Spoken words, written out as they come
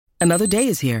Another day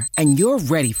is here, and you're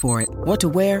ready for it. What to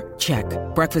wear? Check.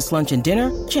 Breakfast, lunch, and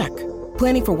dinner? Check.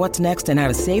 Planning for what's next and how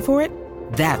to save for it?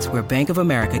 That's where Bank of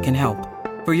America can help.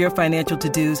 For your financial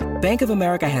to-dos, Bank of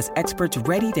America has experts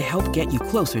ready to help get you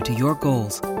closer to your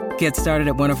goals. Get started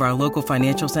at one of our local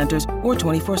financial centers or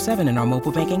 24/7 in our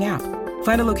mobile banking app.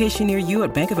 Find a location near you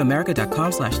at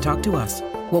bankofamerica.com/talktous.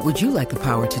 What would you like the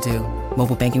power to do?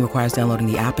 Mobile banking requires downloading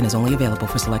the app and is only available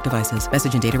for select devices.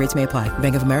 Message and data rates may apply.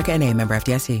 Bank of America N.A., member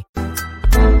FDIC.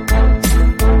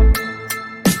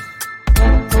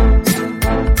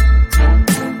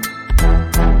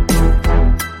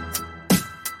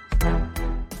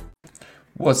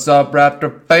 What's up,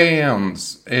 Raptor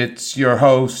fans? It's your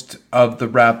host of the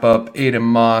wrap-up, Aiden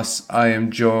Moss. I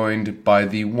am joined by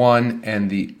the one and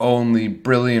the only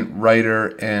brilliant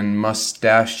writer and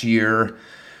mustachier,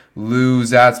 Lou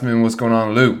Zatzman. What's going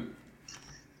on, Lou?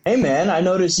 Hey, man, I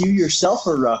noticed you yourself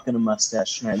are rocking a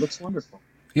mustache tonight. It looks wonderful.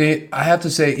 Yeah, I have to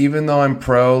say, even though I'm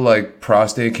pro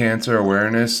prostate cancer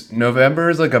awareness, November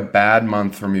is a bad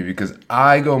month for me because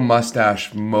I go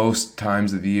mustache most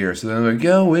times of the year. So then they're like,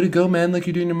 yo, way to go, man, you're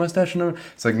doing your mustache.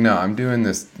 It's like, no, I'm doing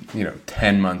this,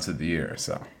 10 months of the year.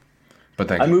 So, but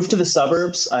thank you. I moved to the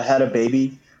suburbs. I had a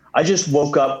baby. I just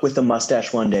woke up with a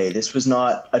mustache one day. This was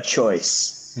not a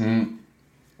choice.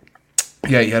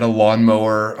 Yeah, you had a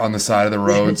lawnmower on the side of the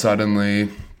road suddenly.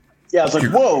 Yeah, I was like,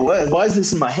 whoa, why is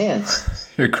this in my hands?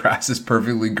 Your grass is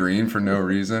perfectly green for no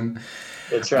reason.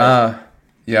 That's right.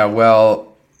 Yeah,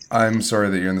 well, I'm sorry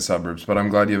that you're in the suburbs, but I'm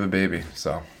glad you have a baby.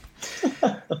 So,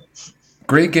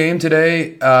 great game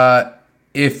today.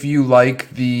 If you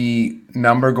like the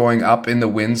number going up in the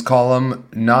wins column,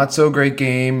 not so great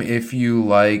game if you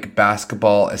like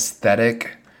basketball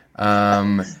aesthetic.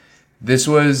 This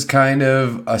was kind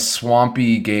of a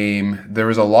swampy game. There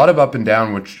was a lot of up and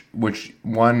down, which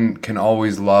one can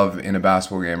always love in a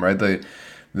basketball game, right?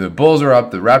 The Bulls are up,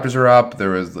 the Raptors are up.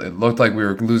 It looked like we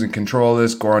were losing control of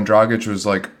this. Goran Dragic was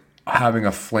having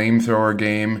a flamethrower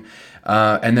game,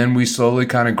 and then we slowly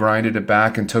kind of grinded it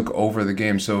back and took over the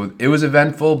game. So it was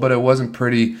eventful, but it wasn't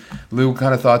pretty. Lou, what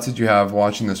kind of thoughts did you have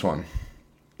watching this one?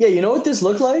 Yeah, you know what this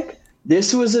looked like?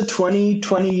 This was a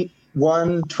 2021-22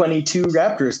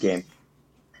 Raptors game.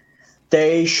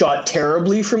 They shot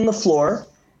terribly from the floor.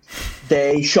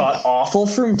 They shot awful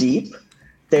from deep.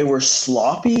 They were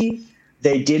sloppy.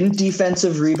 They didn't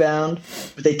defensive rebound,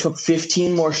 but they took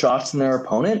 15 more shots than their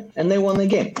opponent, and they won the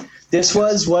game. This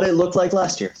was what it looked like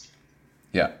last year.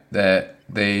 Yeah,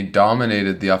 they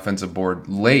dominated the offensive board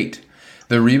late.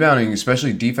 The rebounding,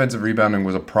 especially defensive rebounding,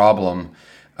 was a problem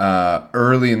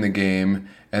early in the game.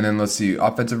 And then let's see,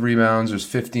 offensive rebounds, there's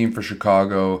 15 for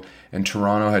Chicago, and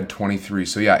Toronto had 23.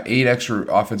 So yeah, 8 extra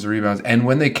offensive rebounds. And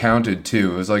when they counted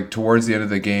too, it was towards the end of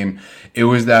the game, it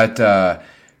was that,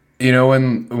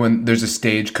 when there's a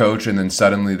stage coach and then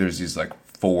suddenly there's these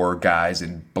 4 guys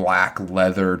in black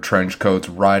leather trench coats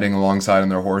riding alongside on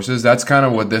their horses. That's kind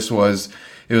of what this was.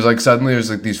 It was suddenly there's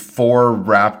these 4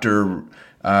 Raptor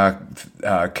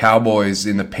Cowboys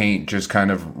in the paint just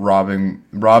kind of robbing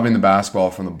the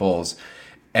basketball from the Bulls.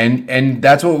 And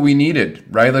that's what we needed,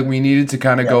 right? We needed to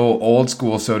kind of go old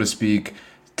school, so to speak,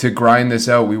 to grind this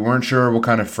out. We weren't sure what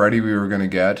kind of Freddie we were going to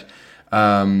get.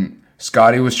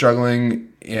 Scotty was struggling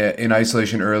in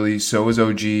isolation early. So was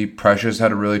OG. Precious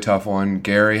had a really tough one.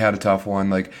 Gary had a tough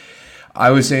one. I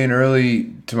was saying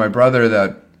early to my brother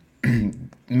that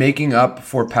making up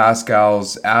for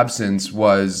Pascal's absence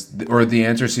the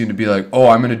answer seemed to be I'm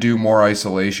going to do more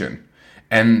isolation.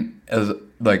 And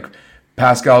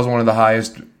Pascal's one of the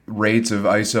highest rates of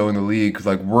ISO in the league.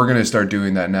 We're going to start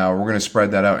doing that now. We're going to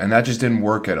spread that out. And that just didn't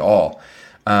work at all.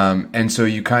 And so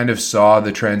you kind of saw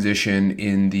the transition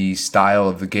in the style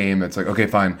of the game. It's okay,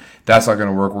 fine. That's not going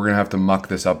to work. We're going to have to muck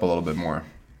this up a little bit more.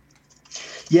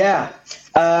 Yeah.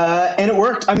 And it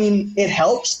worked. I mean, it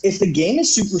helps if the game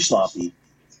is super sloppy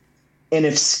and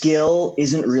if skill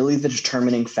isn't really the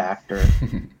determining factor.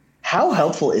 How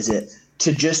helpful is it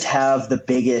to just have the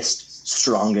biggest,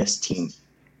 strongest team?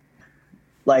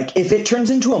 If it turns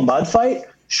into a mud fight,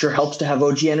 sure helps to have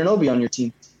OG Anunoby on your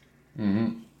team.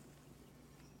 Mm-hmm.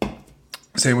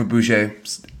 Same with Boucher,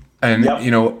 and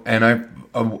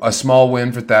a small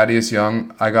win for Thaddeus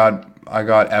Young. I got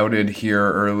outed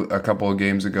here a couple of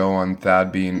games ago on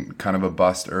Thad being kind of a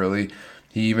bust early.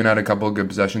 He even had a couple of good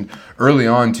possessions early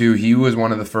on too. He was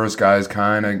one of the first guys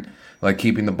kind of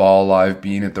keeping the ball alive,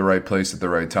 being at the right place at the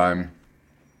right time.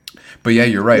 But yeah,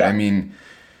 you're right. Yeah. I mean,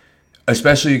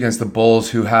 especially against the Bulls,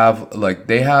 who have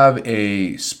they have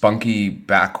a spunky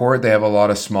backcourt. They have a lot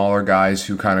of smaller guys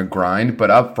who kind of grind, but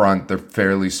up front they're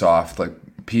fairly soft.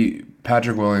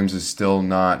 Patrick Williams is still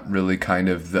not really kind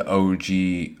of the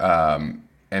OG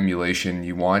emulation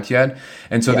you want yet.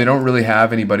 And so Yeah. they don't really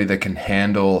have anybody that can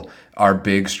handle our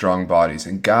big, strong bodies.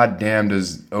 And goddamn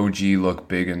does OG look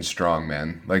big and strong,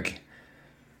 man. Like,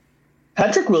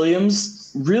 Patrick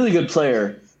Williams, really good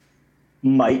player,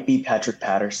 might be Patrick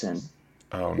Patterson.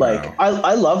 oh Like, no.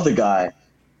 I love the guy.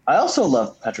 I also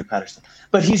love Patrick Patterson,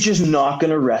 but he's just not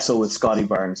going to wrestle with Scotty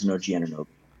Barnes and OG Anunoby.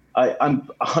 I'm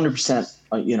 100%,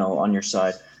 on your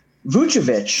side.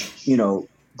 Vucevic,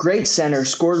 great center,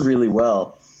 scored really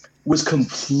well, was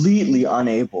completely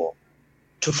unable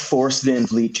to force Van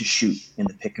Vliet to shoot in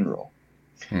the pick and roll.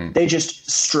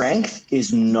 Strength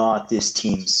is not this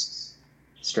team's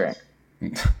strength.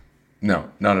 No,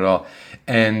 not at all.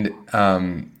 And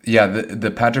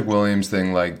the Patrick Williams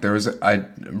thing, like I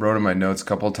wrote in my notes a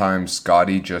couple of times,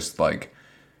 Scotty just like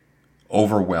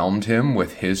overwhelmed him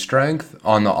with his strength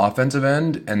on the offensive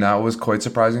end, and that was quite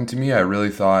surprising to me. I really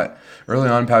thought early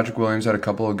on Patrick Williams had a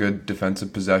couple of good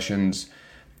defensive possessions.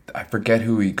 I forget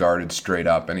who he guarded straight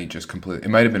up, and it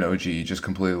might have been OG, he just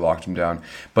completely locked him down.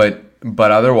 But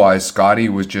otherwise, Scotty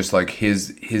was just like his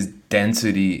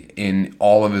density in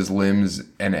all of his limbs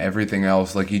and everything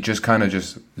else. Like he just kind of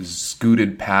just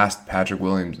scooted past Patrick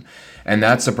Williams. And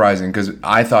that's surprising because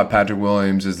I thought Patrick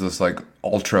Williams is this like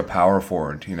ultra power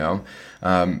forward,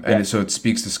 and so it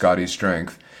speaks to Scotty's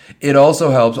strength. It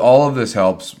also helps, all of this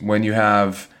helps when you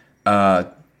have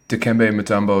Dikembe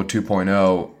Mutombo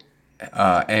 2.0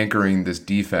 anchoring this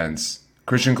defense.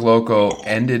 Christian Koloko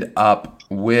ended up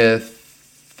with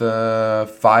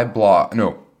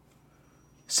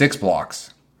 6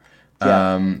 blocks.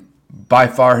 Yeah. By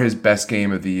far his best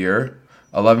game of the year.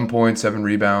 11 points, 7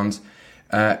 rebounds.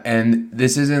 And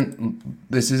this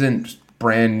isn't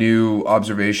brand new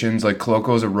observations. Like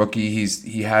Koloko's a rookie.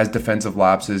 He has defensive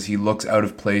lapses. He looks out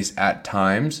of place at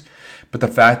times. But the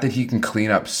fact that he can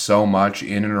clean up so much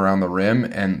in and around the rim,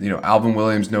 and Alvin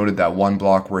Williams noted that one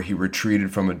block where he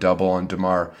retreated from a double on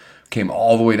DeMar, came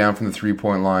all the way down from the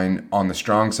 3-point line on the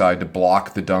strong side to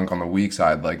block the dunk on the weak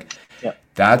side. Like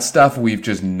that stuff we've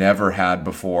just never had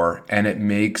before, and it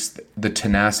makes the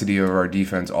tenacity of our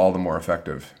defense all the more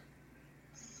effective.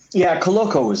 Yeah,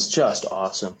 Koloko was just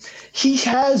awesome. He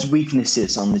has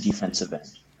weaknesses on the defensive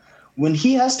end. When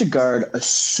he has to guard a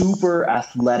super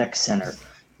athletic center,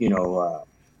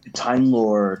 Time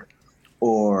Lord,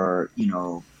 or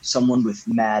someone with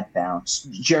mad bounce,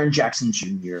 Jaren Jackson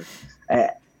Jr.,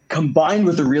 combined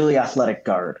with a really athletic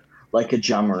guard like a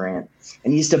Ja Morant,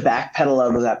 and he needs to backpedal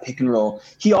out of that pick and roll.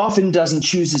 He often doesn't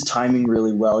choose his timing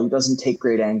really well. He doesn't take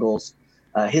great angles.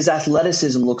 His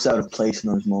athleticism looks out of place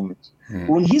in those moments. But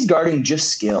when he's guarding just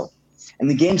skill, and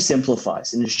the game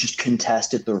simplifies and it's just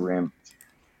contest at the rim,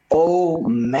 oh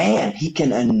man, he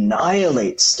can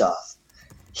annihilate stuff.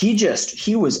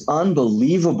 He was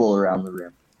unbelievable around the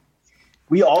rim.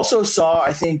 We also saw,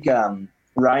 I think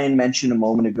Ryan mentioned a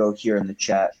moment ago here in the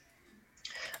chat,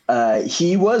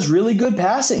 he was really good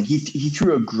passing. He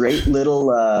threw a great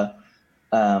little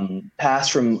pass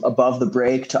from above the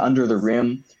break to under the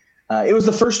rim. It was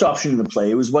the first option in the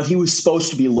play. It was what he was supposed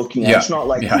to be looking at. It's not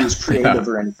like he was creative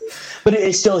or anything. But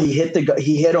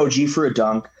he hit OG for a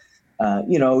dunk.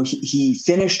 He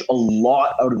finished a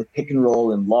lot out of the pick and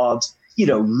roll and lobs. He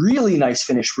had a really nice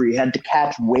finish where he had to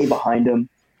catch way behind him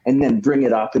and then bring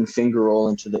it up and finger roll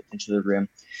into the rim.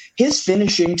 His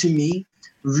finishing, to me,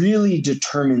 really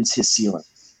determines his ceiling.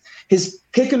 His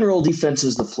pick and roll defense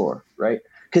is the floor, right?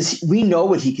 Because we know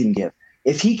what he can give.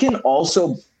 If he can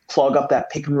also plug up that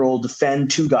pick and roll,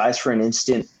 defend 2 guys for an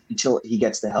instant until he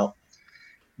gets the help,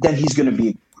 then he's going to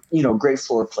be, great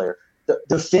floor player.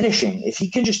 The finishing, if he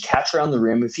can just catch around the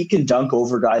rim, if he can dunk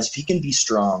over guys, if he can be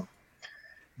strong,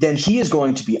 then he is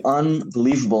going to be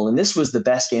unbelievable. And this was the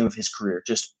best game of his career.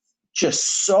 Just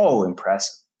so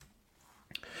impressive.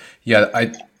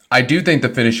 Yeah, I do think the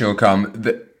finishing will come.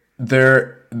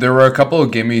 There were a couple of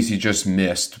gimmies he just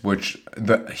missed, which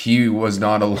he was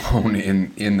not alone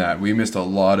in that. We missed a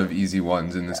lot of easy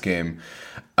ones in this game.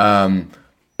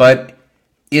 But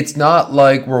it's not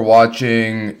like we're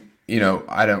watching,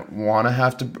 I don't want to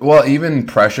have to, well, even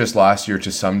Precious last year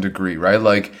to some degree, right?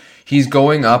 Like he's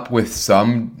going up with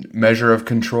some measure of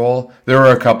control. There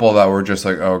were a couple that were just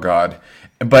like, oh God.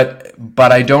 But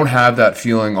I don't have that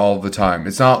feeling all the time.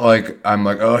 It's not like I'm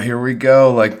like, oh, here we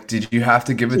go. Like, did you have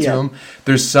to give it to him?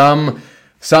 There's some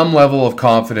level of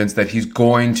confidence that he's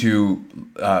going to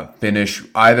finish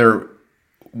either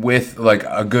with like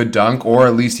a good dunk, or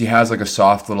at least he has like a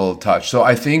soft little touch. So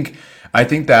I think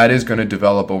that is going to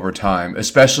develop over time,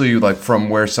 especially like from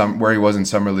where he was in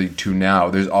Summer League to now.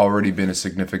 There's already been a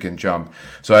significant jump.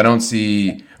 So I don't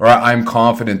see, or I'm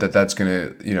confident that that's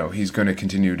going to, he's going to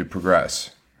continue to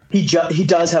progress. He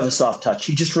does have a soft touch.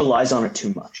 He just relies on it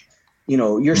too much.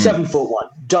 You're 7'1",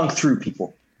 dunk through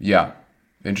people. Yeah,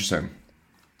 interesting.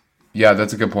 Yeah,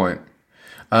 that's a good point.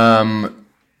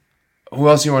 Who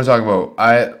else do you want to talk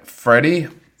about? Freddie?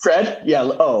 Fred? Yeah.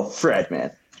 Oh, Fred,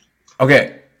 man.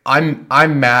 Okay,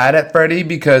 I'm mad at Freddie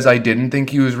because I didn't think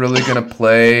he was really going to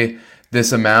play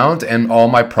this amount, and all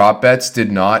my prop bets did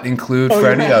not include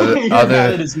Freddie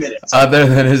other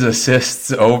than his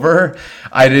assists over.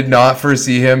 I did not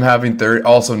foresee him having 30.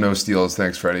 Also, no steals,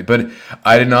 thanks, Freddie. But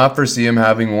I did not foresee him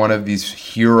having one of these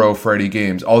hero Freddie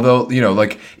games. Although,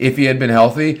 like if he had been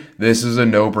healthy, this is a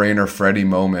no-brainer Freddie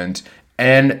moment.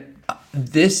 And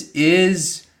this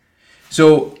is...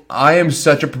 So I am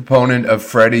such a proponent of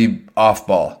Freddie off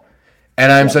ball,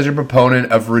 and I'm such a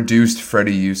proponent of reduced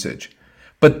Freddie usage.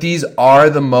 But these are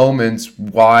the moments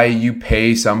why you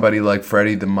pay somebody like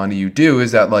Freddie the money you do,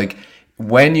 is that like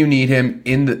when you need him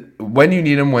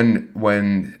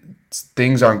when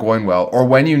things aren't going well, or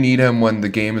when you need him when the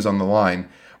game is on the line,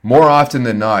 more often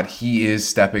than not, he is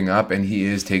stepping up and he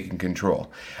is taking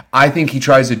control. I think he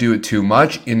tries to do it too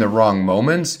much in the wrong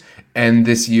moments, and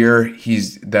this year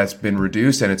that's been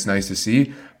reduced, and it's nice to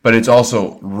see. But it's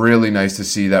also really nice to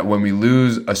see that when we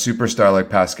lose a superstar like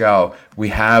Pascal, we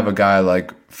have a guy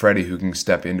like Freddie who can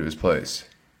step into his place.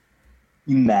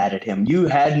 You mad at him? You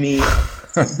had me.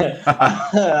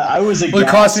 I was aghast. Well, it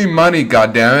cost me money,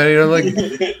 goddammit. You're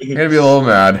gonna be a little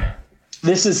mad.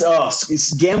 This is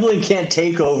gambling can't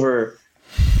take over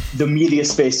the media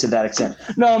space to that extent.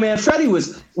 No, man, Freddie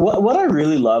was what I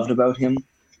really loved about him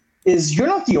is you're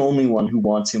not the only one who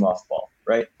wants him off ball,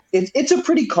 right? It's a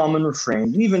pretty common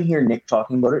refrain. You even hear Nick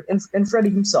talking about it, and Freddie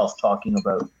himself talking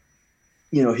about,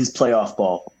 his playoff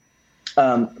ball.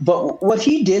 But what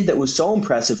he did that was so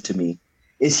impressive to me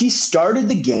is he started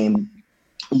the game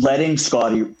letting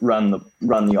Scotty run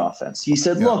the offense. He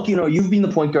said, "Look, you've been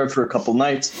the point guard for a couple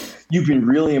nights. You've been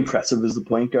really impressive as the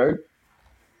point guard.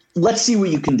 Let's see what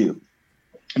you can do."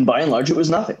 And by and large, it was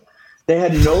nothing. They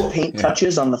had no paint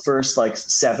touches on the first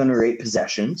 7 or 8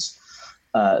 possessions.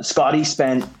 Scotty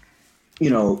spent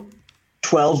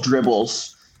 12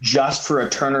 dribbles just for a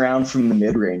turnaround from the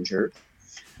mid-ranger,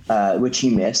 which he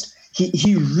missed.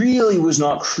 He really was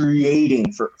not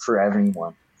creating for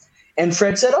everyone. And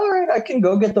Fred said, "All right, I can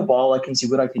go get the ball. I can see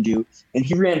what I can do." And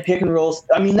he ran pick and rolls.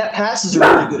 I mean, that pass is a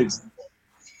really good example.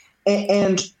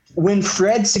 And when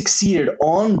Fred succeeded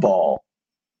on ball,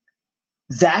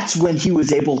 that's when he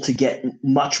was able to get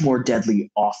much more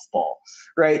deadly off ball,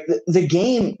 right? The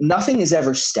game, nothing is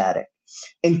ever static.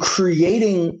 And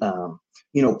creating,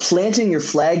 planting your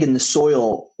flag in the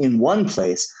soil in one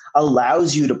place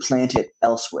allows you to plant it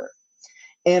elsewhere.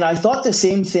 And I thought the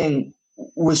same thing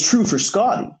was true for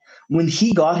Scotty. When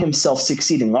he got himself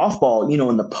succeeding off ball,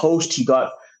 in the post, he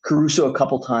got Caruso a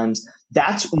couple times.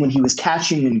 That's when he was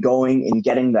catching and going and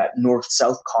getting that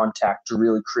north-south contact to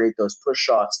really create those push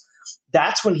shots.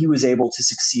 That's when he was able to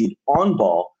succeed on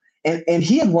ball. And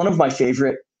he had one of my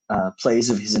favorite plays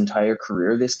of his entire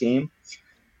career this game.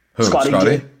 Who,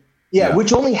 Scotty? Yeah,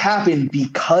 which only happened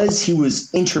because he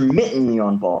was intermittently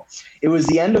on ball. It was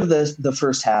the end of the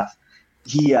first half.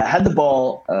 He had the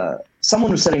ball.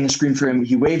 Someone was setting the screen for him.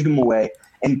 He waved him away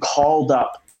and called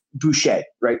up Boucher,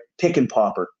 right? Pick and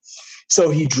popper.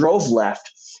 So he drove left,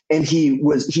 and he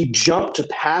jumped to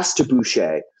pass to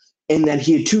Boucher. And then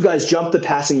he had 2 guys jump the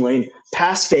passing lane,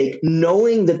 pass fake,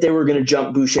 knowing that they were going to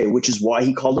jump Boucher, which is why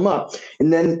he called him up,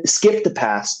 and then skip the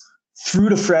pass, threw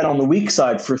to Fred on the weak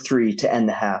side for 3 to end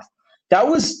the half. That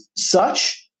was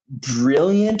such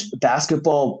brilliant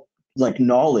basketball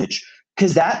knowledge,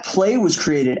 because that play was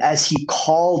created as he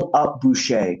called up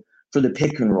Boucher for the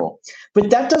pick and roll.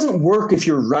 But that doesn't work if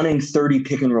you're running 30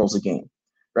 pick and rolls a game.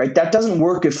 Right? That doesn't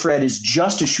work if Fred is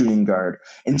just a shooting guard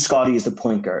and Scotty is the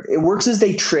point guard. It works as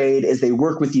they trade, as they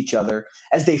work with each other,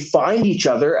 as they find each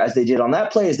other, as they did on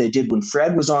that play, as they did when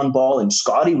Fred was on ball and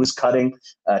Scotty was cutting.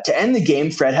 To end the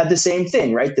game, Fred had the same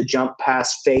thing, right? The jump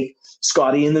pass fake,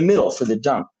 Scotty in the middle for the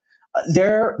dunk.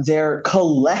 Their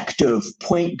collective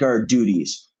point guard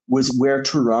duties was where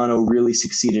Toronto really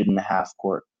succeeded in the half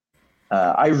court.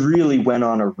 I really went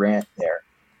on a rant there,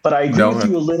 but I agree with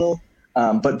you a little.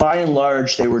 But by and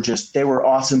large, they were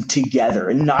awesome together,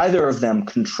 and neither of them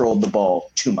controlled the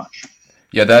ball too much.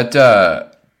 Yeah,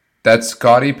 that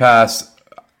Scotty pass,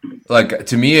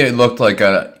 to me, it looked like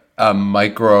a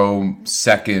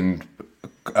microsecond,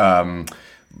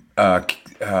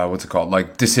 what's it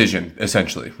called? Decision,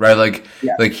 essentially, right?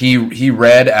 He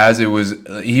read it as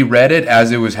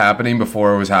it was happening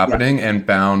before it was happening, and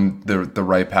found the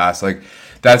right pass.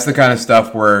 That's the kind of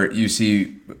stuff where you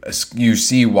see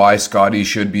why Scotty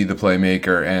should be the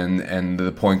playmaker and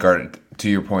the point guard to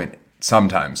your point,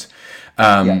 sometimes.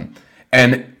 And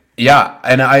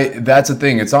that's the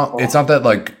thing. It's not that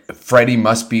like Freddie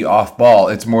must be off ball.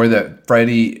 It's more that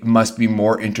Freddie must be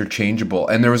more interchangeable.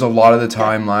 And there was a lot of the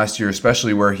time last year,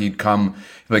 especially where he'd come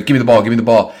like, give me the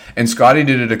ball. And Scotty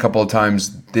did it a couple of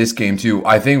times this game too.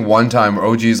 I think one time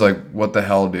OG's like, what the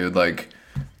hell, dude? Like,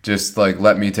 just like,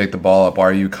 let me take the ball up. Why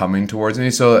are you coming towards me?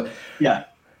 So yeah.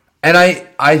 And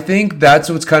I think that's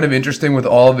what's kind of interesting with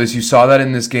all of this. You saw that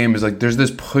in this game is like there's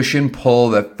this push and pull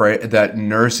that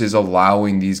Nurse is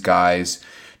allowing these guys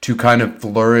to kind of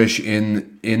flourish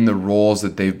in the roles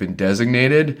that they've been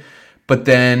designated, but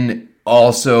then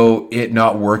also it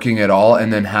not working at all,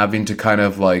 and then having to kind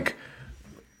of like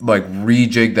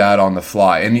rejig that on the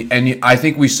fly. And I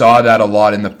think we saw that a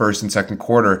lot in the first and second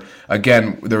quarter.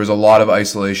 Again, there was a lot of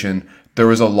isolation. There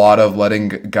was a lot of letting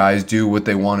guys do what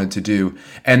they wanted to do.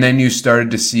 And then you started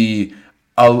to see,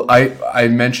 I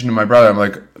mentioned to my brother, I'm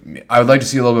like, I would like to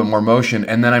see a little bit more motion.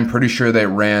 And then I'm pretty sure they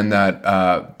ran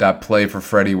that play for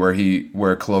Freddie where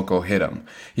Koloko hit him,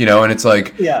 and it's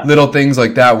like little things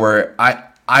like that where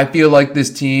I feel like this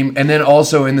team, and then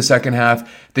also in the second half,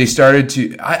 they started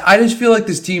to, I just feel like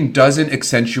this team doesn't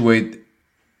accentuate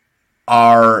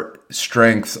our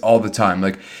strengths all the time.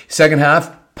 Like second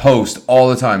half, post all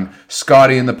the time.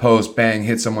 Scotty in the post, bang,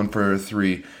 hit someone for a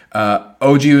 3. OG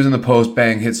was in the post,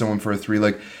 bang, hit someone for a 3.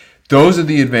 Like those are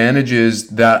the advantages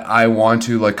that I want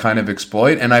to like kind of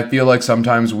exploit. And I feel like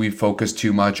sometimes we focus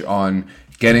too much on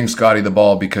getting Scotty the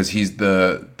ball because he's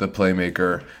the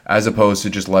playmaker, as opposed to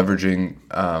just leveraging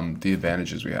the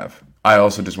advantages we have. I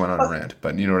also just went on a rant,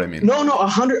 but you know what I mean? No,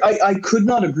 100. I could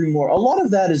not agree more. A lot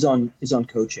of that is on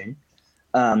coaching.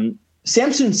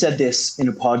 Samson said this in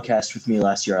a podcast with me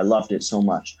last year. I loved it so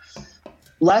much.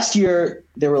 Last year,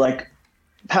 they were like,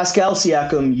 Pascal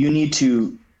Siakam, you need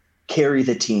to carry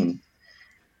the team.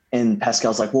 And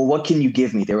Pascal's like, well, what can you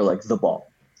give me? They were like, the ball.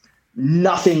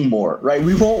 Nothing more, right?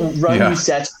 We won't run you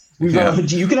sets. You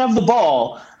can have the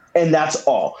ball, and that's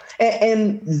all.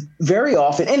 And very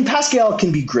often, and Pascal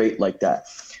can be great like that.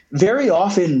 Very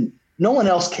often, no one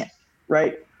else can,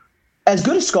 right? As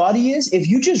good as Scotty is, if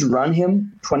you just run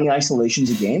him 20 isolations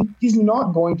a game, he's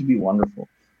not going to be wonderful.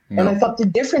 No. And I thought the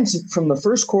difference from the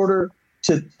first quarter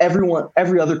to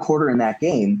every other quarter in that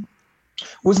game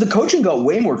was the coaching got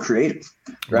way more creative.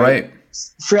 Right.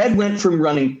 Fred went from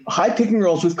running high pick and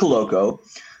rolls with Koloko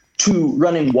to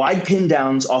running wide pin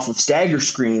downs off of stagger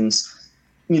screens,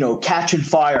 catch and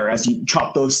fire as you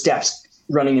chop those steps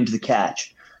running into the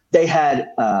catch. They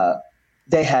had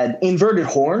inverted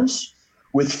horns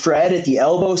with Fred at the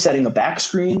elbow setting a back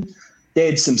screen. They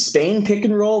had some Spain pick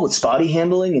and roll with Scotty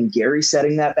handling and Gary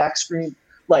setting that back screen.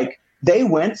 Like they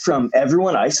went from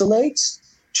everyone isolates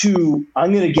to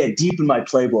I'm going to get deep in my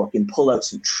playbook and pull out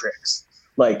some tricks.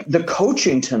 Like the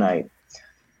coaching tonight,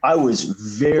 I was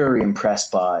very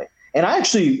impressed by. And I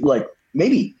actually like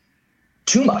maybe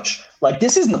too much. Like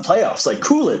this isn't the playoffs. Like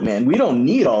cool it, man. We don't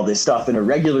need all this stuff in a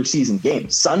regular season game.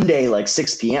 Sunday, like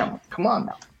 6 p.m. Come on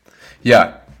now.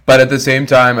 Yeah. But at the same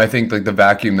time, I think like the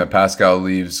vacuum that Pascal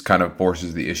leaves kind of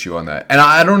forces the issue on that. And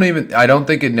I don't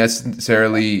think it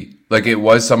necessarily, like it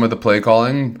was some of the play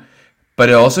calling, but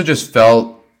it also just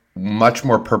felt much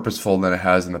more purposeful than it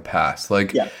has in the past.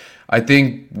 Like I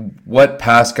think what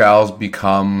Pascal's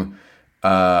become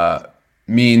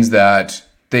means that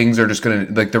things are just going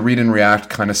to, like the read and react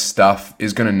kind of stuff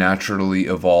is going to naturally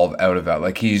evolve out of that.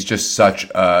 Like he's just such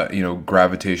a,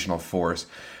 gravitational force.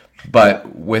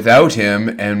 But without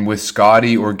him and with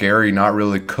Scotty or Gary not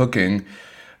really cooking,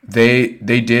 they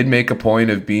did make a point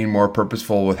of being more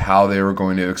purposeful with how they were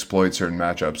going to exploit certain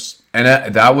matchups. And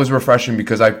that was refreshing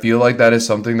because I feel like that is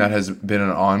something that has been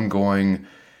an ongoing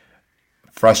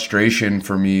frustration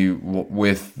for me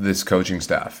with this coaching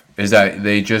staff, is that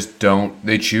they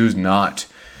choose not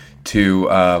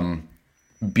to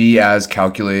be as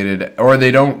calculated, or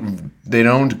they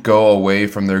don't go away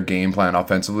from their game plan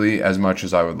offensively as much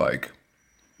as I would like.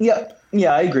 Yeah,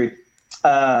 I agree.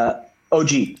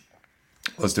 OG.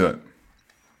 Let's do it.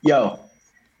 Yo.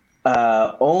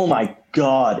 Oh my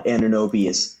God, Anunoby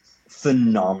is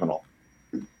phenomenal.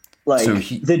 Like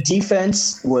the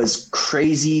defense was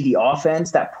crazy. The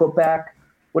offense, that putback.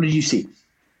 What did you see?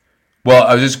 Well,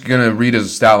 I was just going to read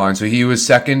his stat line. So he was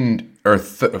second or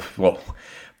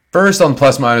first on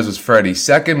plus minus was Freddie.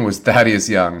 Second was Thaddeus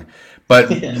Young. But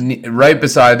right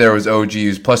beside there was OG,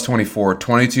 who's plus 24,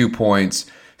 22 points,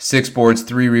 6 boards,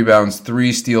 3 rebounds,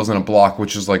 3 steals, and a block,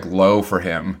 which is like low for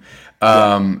him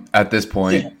at this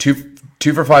point. Yeah.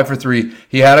 2 for 5 for 3.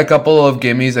 He had a couple of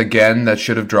gimmies again that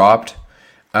should have dropped.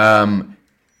 And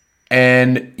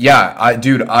yeah,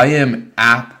 I am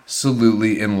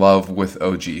absolutely in love with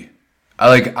OG.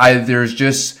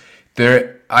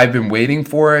 I've been waiting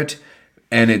for it,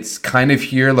 and it's kind of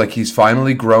here. Like, he's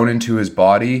finally grown into his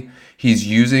body. He's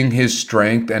using his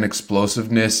strength and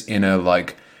explosiveness in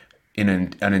an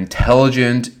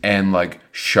intelligent and like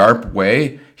sharp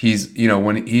way. He's,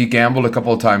 when he gambled a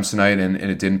couple of times tonight and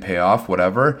it didn't pay off,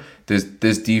 whatever.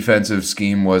 This defensive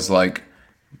scheme was like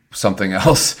something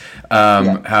else.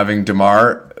 Having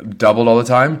DeMar doubled all the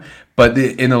time. But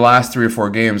in the last 3 or 4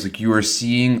 games, like, you are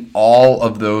seeing all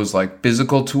of those like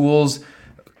physical tools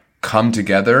come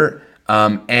together.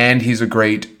 And he's a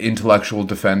great intellectual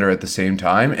defender at the same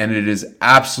time. And it is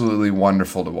absolutely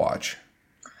wonderful to watch.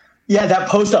 Yeah, that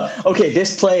post up. Okay,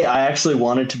 this play I actually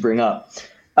wanted to bring up.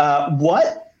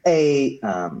 What a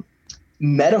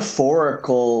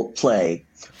metaphorical play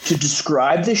to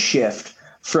describe the shift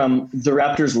from the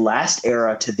Raptors' last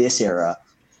era to this era.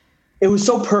 It was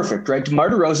so perfect, right? DeMar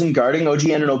DeRozan guarding OG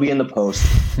Anunoby in the post.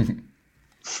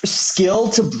 Skill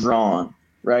to Braun,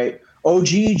 right? OG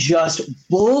just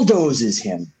bulldozes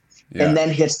him and then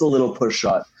hits the little push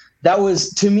shot. That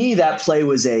was, to me, that play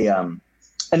was an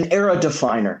era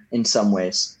definer in some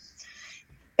ways.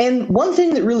 And one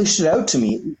thing that really stood out to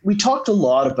me, we talked a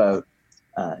lot about,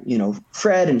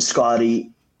 Fred and Scotty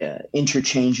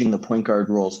interchanging the point guard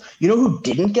roles. You know who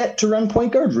didn't get to run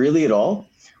point guard really at all?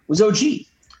 Was OG.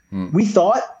 We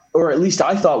thought, or at least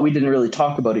I thought, we didn't really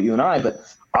talk about it, you and I, but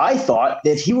I thought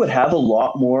that he would have a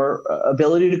lot more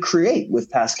ability to create with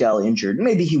Pascal injured.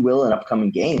 Maybe he will in upcoming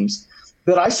games.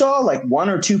 But I saw like 1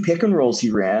 or 2 pick and rolls he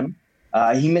ran.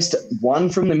 He missed one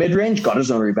from the mid-range, got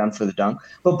his own rebound for the dunk.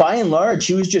 But by and large,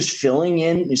 he was just filling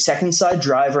in his second side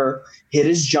driver, hit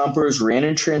his jumpers, ran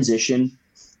in transition.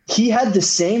 He had the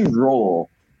same role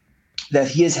that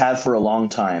he has had for a long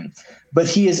time. But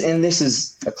he is, and this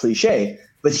is a cliche,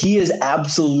 but he is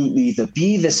absolutely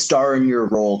be the star in your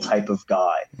role type of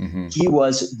guy. Mm-hmm. He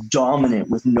was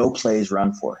dominant with no plays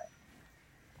run for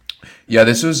him. Yeah,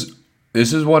 this is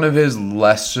one of his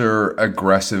lesser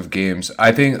aggressive games.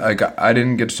 I think, like, I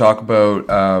didn't get to talk about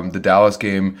the Dallas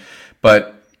game,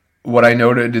 but what I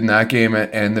noted in that game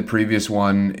and the previous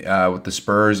one with the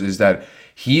Spurs is that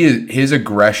his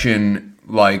aggression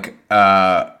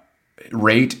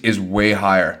rate is way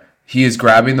higher. He is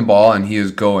grabbing the ball and he is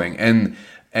going.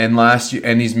 And last year,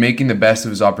 and he's making the best of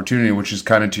his opportunity, which is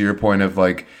kind of to your point of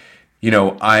like,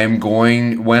 I am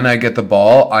going, when I get the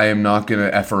ball, I am not going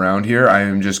to F around here. I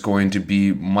am just going to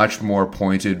be much more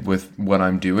pointed with what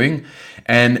I'm doing.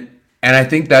 And I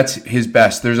think that's his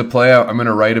best. There's a play I'm going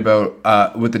to write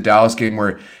about with the Dallas game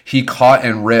where he caught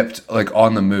and ripped like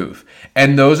on the move.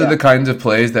 And those are the kinds of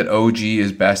plays that OG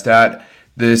is best at.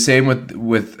 The same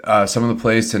with some of the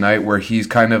plays tonight where he's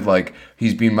kind of like,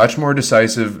 he's being much more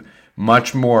decisive,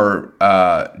 much more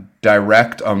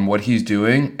direct on what he's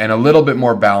doing, and a little bit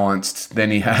more balanced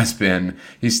than he has been.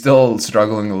 He's still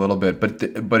struggling a little bit,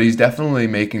 but he's definitely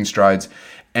making strides.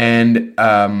 And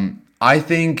I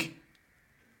think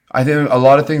a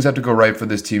lot of things have to go right for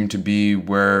this team to be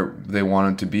where they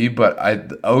want it to be. But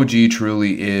OG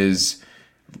truly is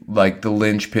like the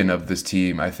linchpin of this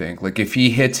team. I think, like, if he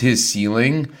hits his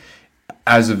ceiling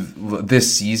as of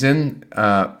this season,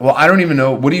 I don't even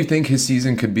know. What do you think his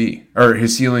season could be, or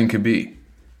his ceiling could be?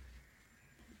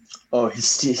 Oh, his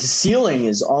ceiling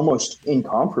is almost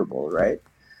incomparable, right?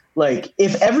 Like,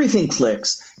 if everything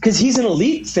clicks, because he's an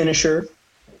elite finisher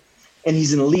and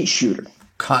he's an elite shooter.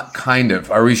 Kind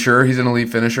of. Are we sure he's an elite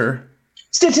finisher?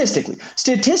 Statistically,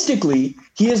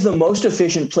 he is the most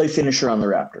efficient play finisher on the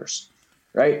Raptors.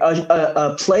 Right,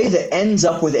 a play that ends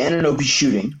up with Anunoby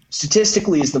shooting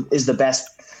statistically is the best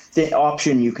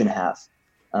option you can have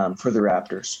for the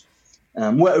Raptors,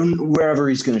 wherever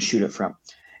he's going to shoot it from.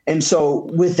 And so,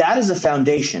 with that as a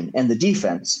foundation and the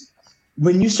defense,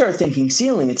 when you start thinking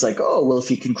ceiling, it's like, oh well, if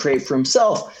he can create for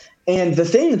himself. And the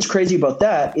thing that's crazy about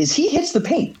that is he hits the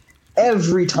paint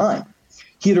every time.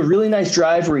 He had a really nice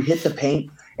drive where he hit the paint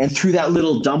and threw that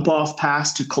little dump off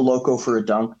pass to Koloko for a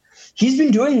dunk. He's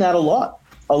been doing that a lot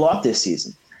this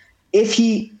season. If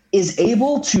he is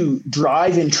able to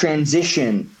drive and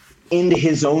transition into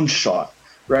his own shot,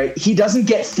 right? He doesn't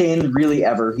get thin really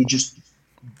ever. He just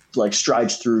like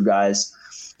strides through guys.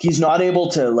 He's not able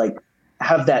to like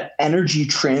have that energy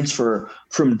transfer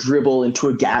from dribble into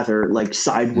a gather like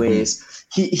sideways.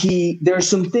 Mm-hmm. There are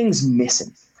some things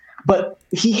missing, but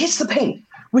he hits the paint,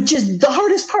 which is the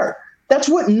hardest part. That's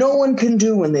what no one can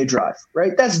do when they drive,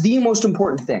 right? That's the most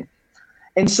important thing.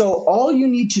 And so all you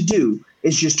need to do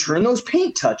is just turn those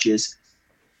paint touches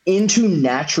into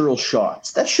natural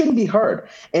shots. That shouldn't be hard.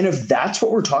 And if that's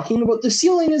what we're talking about, the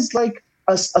ceiling is like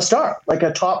a star, like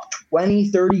a top 20,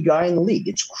 30 guy in the league.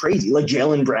 It's crazy. Like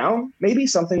Jaylen Brown, maybe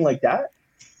something like that.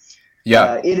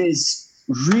 Yeah. It is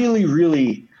really,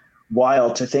 really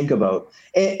wild to think about.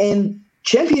 And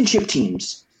championship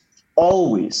teams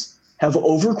always have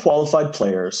overqualified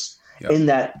players Yep. in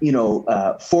that,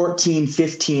 14,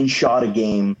 15 shot a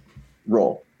game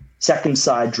role. Second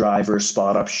side drivers,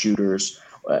 spot up shooters,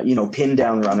 pin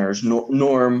down runners,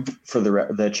 norm for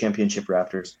the championship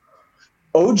Raptors.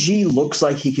 OG looks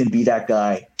like he can be that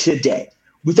guy today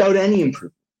without any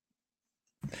improvement.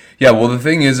 Yeah, well, the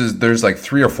thing is there's like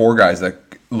 3 or 4 guys that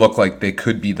look like they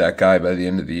could be that guy by the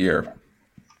end of the year,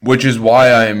 which is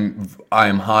why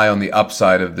I'm high on the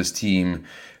upside of this team.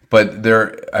 But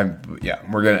we're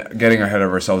getting ahead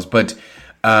of ourselves. But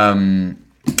I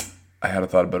had a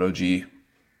thought about OG.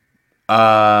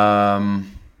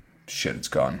 Shit, it's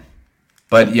gone.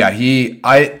 But yeah,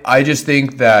 I just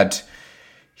think that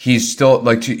he's still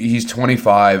he's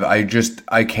 25.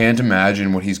 I can't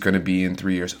imagine what he's going to be in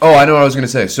 3 years. Oh, I know what I was going to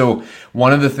say. So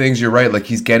one of the things, you're right, like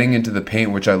he's getting into the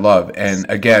paint, which I love, and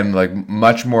again, like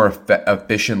much more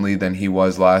efficiently than he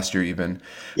was last year, even.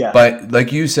 Yeah. But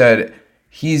like you said,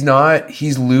 he's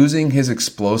losing his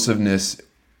explosiveness,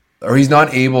 or he's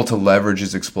not able to leverage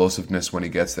his explosiveness when he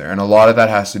gets there. And a lot of that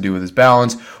has to do with his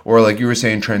balance, or like you were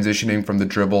saying, transitioning from the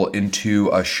dribble into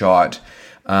a shot.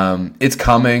 It's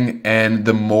coming, and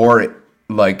the more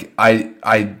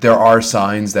there are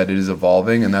signs that it is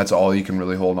evolving, and that's all you can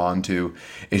really hold on to.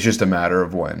 It's just a matter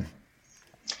of when.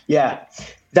 Yeah,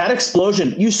 that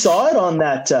explosion, you saw it on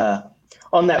that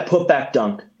putback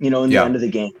dunk, in the end of the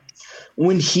game,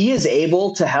 when he is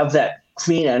able to have that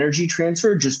clean energy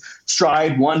transfer, just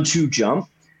stride 1-2 jump.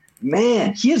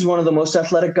 Man, he is one of the most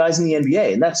athletic guys in the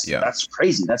NBA, and that's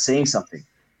crazy. That's saying something.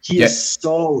 He is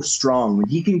so strong when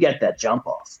he can get that jump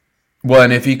off. Well,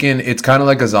 and if he can, it's kind of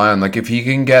like a Zion. Like if he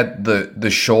can get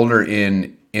the shoulder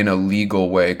in a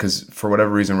legal way, because for whatever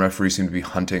reason, referees seem to be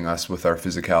hunting us with our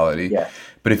physicality. Yeah.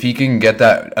 But if he can get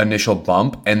that initial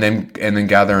bump and then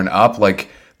gathering up, like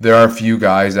there are a few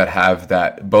guys that have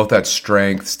that, both that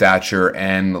strength, stature,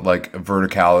 and like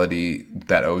verticality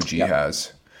that OG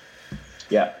has.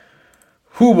 Yeah.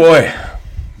 Whoo boy,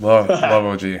 love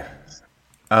OG.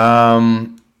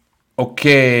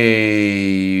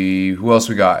 Okay, who else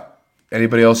we got?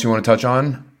 Anybody else you want to touch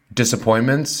on?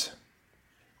 Disappointments?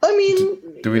 I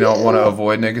mean, do we not want to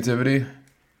avoid negativity?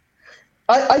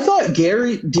 I thought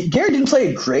Gary didn't play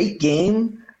a great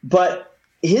game, but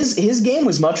his game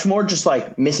was much more just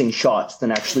like missing shots than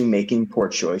actually making poor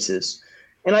choices.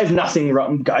 And I have nothing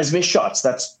wrong. Guys miss shots.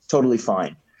 That's totally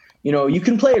fine. You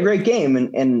can play a great game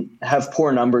and have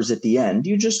poor numbers at the end.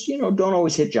 You just, don't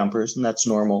always hit jumpers, and that's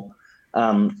normal.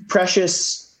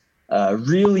 Precious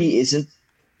really isn't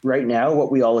right now what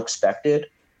we all expected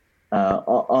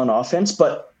on offense,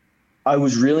 but I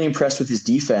was really impressed with his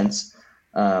defense.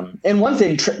 And one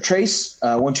thing, Trace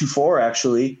 124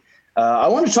 actually, I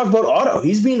want to talk about Otto.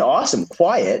 He's been awesome,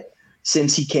 quiet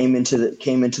since he came into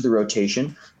the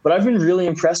rotation, but I've been really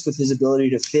impressed with his ability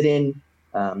to fit in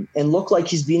and look like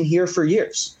he's been here for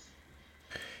years.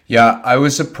 Yeah, I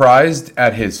was surprised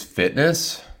at his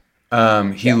fitness.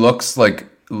 He looks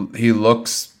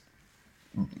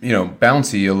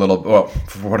bouncy a little. Well,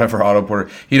 for whatever Otto Porter,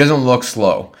 he doesn't look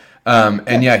slow.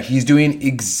 He's doing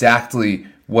exactly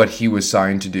what he was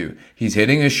signed to do. He's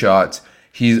hitting his shots.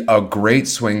 He's a great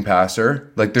swing passer.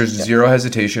 Like there's zero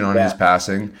hesitation on his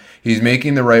passing. He's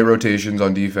making the right rotations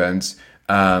on defense.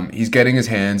 He's getting his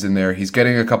hands in there. He's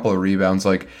getting a couple of rebounds.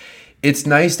 Like it's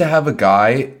nice to have a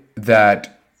guy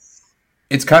that.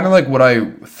 It's kind of like what I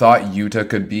thought Utah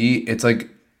could be. It's like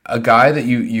a guy that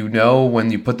you know when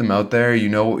you put them out there, you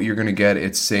know what you're going to get.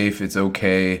 It's safe. It's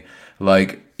okay.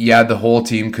 Like, yeah, the whole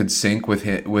team could sync with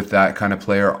that kind of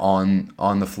player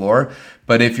on the floor.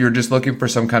 But if you're just looking for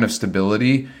some kind of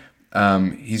stability,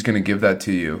 he's going to give that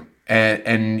to you.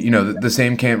 And the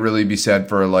same can't really be said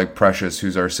for like Precious,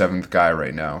 who's our 7th guy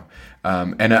right now.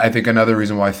 And I think another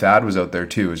reason why Thad was out there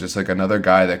too is just like another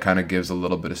guy that kind of gives a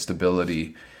little bit of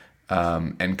stability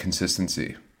and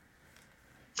consistency.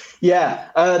 Yeah,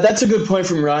 that's a good point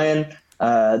from Ryan.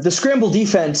 The scramble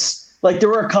defense, like there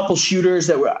were a couple shooters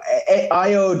that were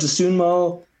Ayo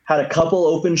Dosunmu had a couple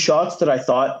open shots that I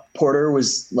thought Porter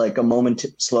was like a moment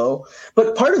slow.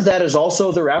 But part of that is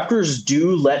also the Raptors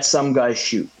do let some guys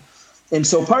shoot. And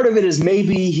so part of it is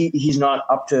maybe he's not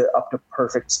up to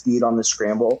perfect speed on the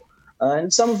scramble.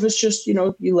 And some of it's just,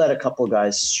 you let a couple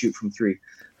guys shoot from 3.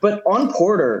 But on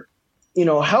Porter,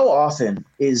 how often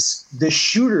is the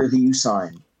shooter that you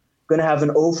sign going to have an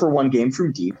 0 for 1 game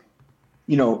from deep?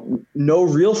 No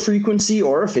real frequency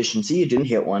or efficiency. It didn't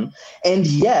hit one. And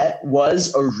yet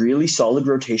was a really solid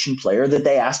rotation player that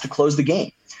they asked to close the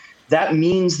game. That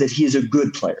means that he is a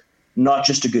good player, not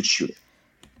just a good shooter.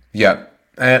 Yeah,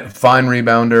 fine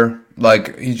rebounder.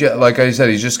 Like like I said,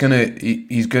 he's just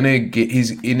he's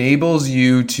enables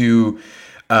you to,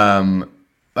 you can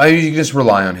just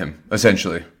rely on him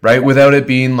essentially, right? Without it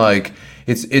being like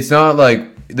it's not like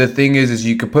the thing is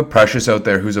you could put Precious out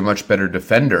there, who's a much better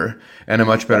defender and a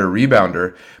much better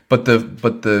rebounder, but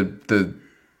the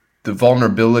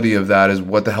vulnerability of that is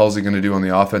what the hell is he going to do on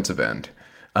the offensive end?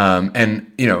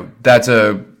 And that's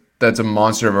a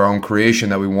monster of our own creation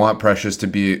that we want Precious to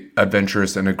be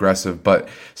adventurous and aggressive, but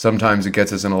sometimes it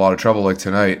gets us in a lot of trouble like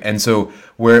tonight. And so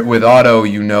with Otto,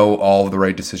 all of the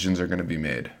right decisions are going to be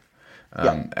made.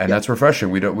 That's refreshing.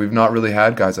 We've not really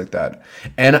had guys like that.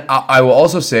 And I will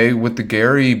also say with the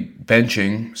Gary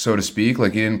benching, so to speak,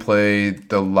 like he didn't play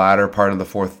the latter part of the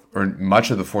fourth or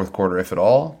much of the fourth quarter, if at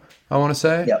all, I want to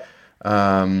say.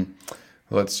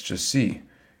 Let's just see.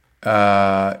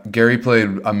 Gary played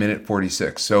a minute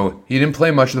 46, so he didn't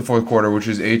play much of the fourth quarter, which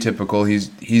is atypical.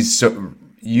 He's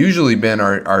usually been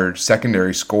our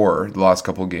secondary scorer the last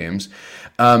couple of games.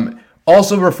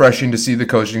 Also refreshing to see the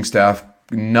coaching staff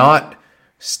not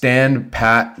stand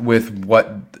pat with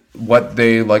what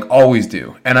they like always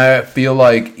do. And I feel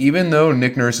like even though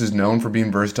Nick Nurse is known for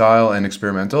being versatile and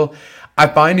experimental, I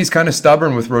find he's kind of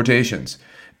stubborn with rotations.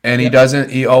 And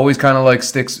he always kind of like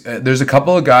sticks. There's a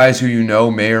couple of guys who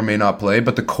may or may not play,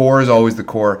 but the core is always the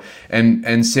core.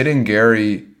 And sitting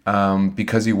Gary,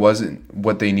 because he wasn't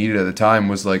what they needed at the time,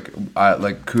 was like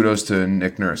kudos to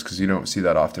Nick Nurse, because you don't see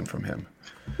that often from him.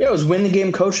 Yeah, it was win the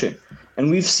game coaching. And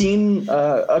we've seen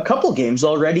a couple games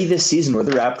already this season where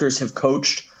the Raptors have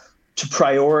coached to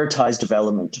prioritize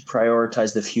development, to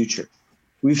prioritize the future.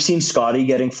 We've seen Scotty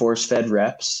getting force-fed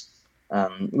reps.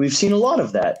 We've seen a lot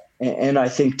of that. And I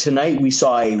think tonight we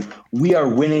are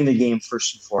winning the game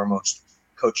first and foremost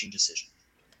coaching decision.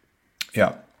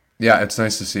 Yeah, it's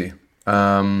nice to see.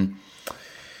 Thad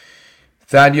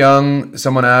Young,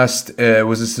 someone asked,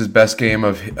 was this his best game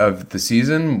of the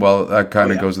season? Well, that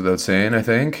kind of goes without saying, I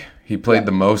think. He played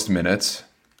the most minutes,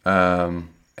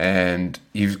 and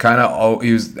he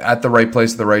was at the right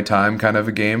place at the right time, kind of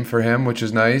a game for him, which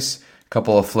is nice. A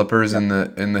couple of flippers in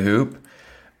the hoop.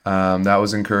 That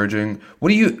was encouraging.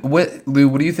 Lou, what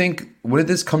do you think? What did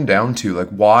this come down to? Like,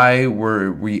 why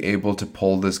were we able to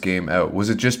pull this game out? Was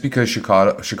it just because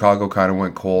Chicago kind of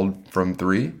went cold from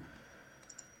three?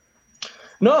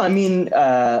 No, I mean,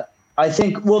 I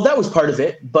think, that was part of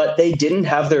it, but they didn't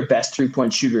have their best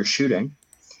 3-point shooter shooting.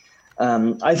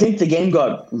 I think the game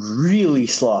got really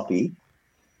sloppy.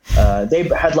 They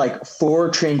had like 4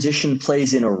 transition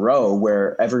plays in a row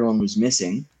where everyone was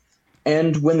missing.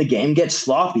 And when the game gets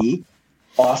sloppy,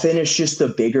 often it's just the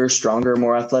bigger, stronger,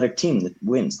 more athletic team that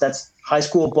wins. That's high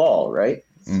school ball, right?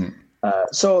 Mm-hmm.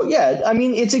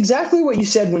 It's exactly what you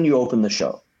said when you opened the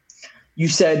show. You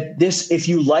said this: if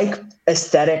you like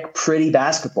aesthetic, pretty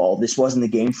basketball, this wasn't the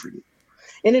game for you.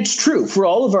 And it's true for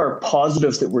all of our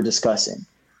positives that we're discussing.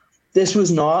 This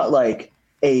was not like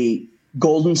a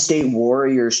Golden State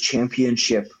Warriors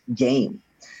championship game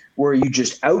where you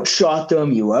just outshot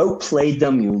them, you outplayed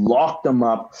them, you locked them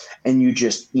up, and you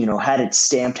just, had it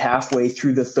stamped halfway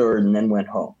through the third and then went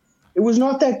home. It was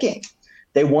not that game.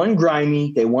 They won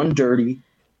grimy, they won dirty,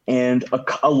 and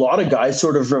a lot of guys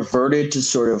sort of reverted to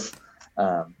sort of,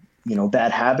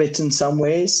 bad habits in some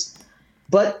ways.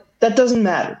 But that doesn't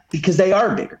matter because they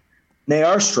are bigger, they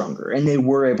are stronger, and they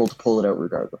were able to pull it out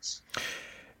regardless.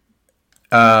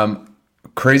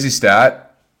 Crazy stat.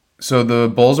 So the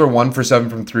Bulls are 1 for 7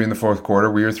 from 3 in the fourth quarter.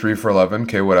 We were 3 for 11.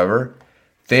 Okay, whatever.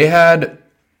 The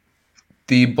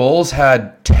Bulls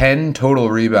had 10 total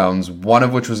rebounds, one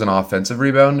of which was an offensive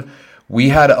rebound. We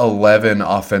had 11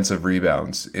 offensive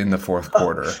rebounds in the fourth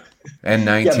quarter and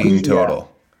 19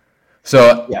 total.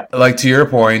 So, like to your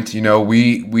point,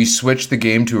 we switched the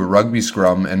game to a rugby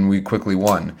scrum and we quickly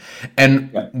won.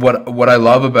 And what I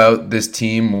love about this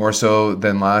team more so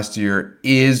than last year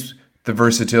is the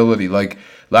versatility. Like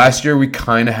last year, we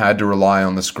kind of had to rely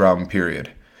on the scrum,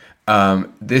 period.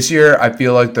 This year, I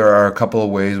feel like there are a couple of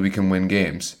ways we can win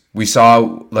games. We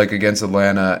saw, like against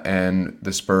Atlanta and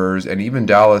the Spurs, and even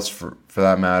Dallas, for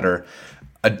that matter,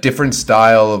 a different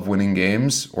style of winning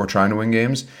games or trying to win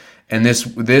games. And this,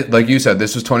 like you said,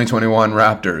 this was 2021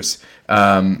 Raptors.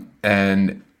 The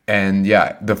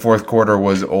fourth quarter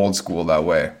was old school that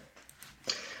way.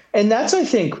 And that's, I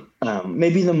think,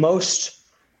 maybe the most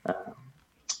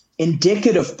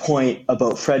indicative point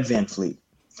about Fred VanVleet,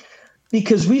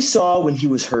 because we saw when he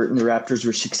was hurt and the Raptors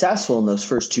were successful in those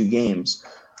first 2 games,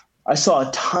 I saw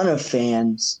a ton of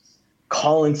fans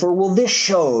calling for, this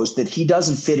shows that he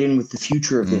doesn't fit in with the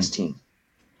future of this team,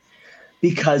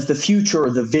 because the future or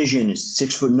the vision is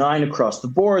 6'9" across the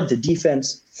board, the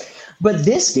defense. But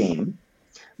this game,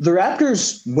 the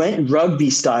Raptors went rugby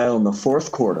style in the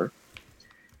fourth quarter,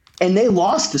 and they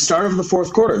lost the start of the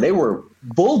fourth quarter. They were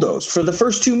bulldozed for the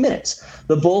first 2 minutes.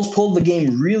 The Bulls pulled the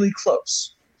game really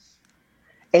close.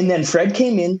 And then Fred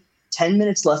came in, 10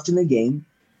 minutes left in the game,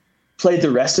 played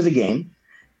the rest of the game.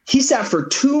 He sat for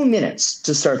 2 minutes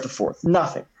to start the fourth,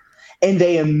 nothing. And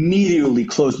they immediately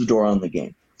closed the door on the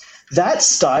game. That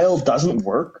style doesn't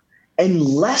work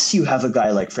unless you have a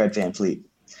guy like Fred VanVleet.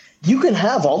 You can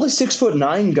have all the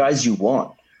 6'9" guys you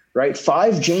want, right?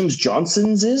 5 James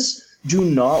Johnsons do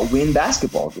not win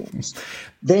basketball games.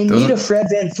 They need a Fred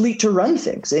VanVleet to run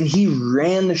things, and he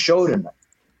ran the show tonight.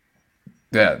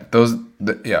 Yeah,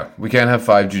 we can't have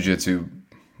 5 jiu-jitsu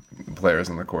players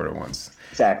on the court at once.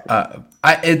 Exactly.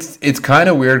 It's kind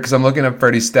of weird because I'm looking at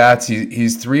Freddie's stats.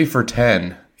 He's 3 for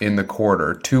 10 in the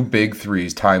quarter, 2 big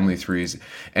threes, timely threes,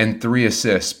 and 3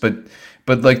 assists. But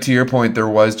like to your point, there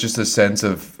was just a sense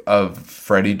of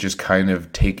Freddie just kind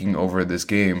of taking over this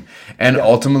game, and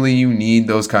ultimately you need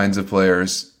those kinds of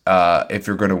players if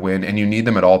you're going to win, and you need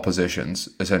them at all positions,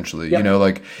 essentially. Yep. You know,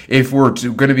 like if we're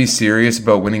going to be serious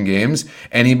about winning games,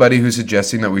 anybody who's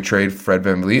suggesting that we trade Fred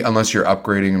VanVleet, unless you're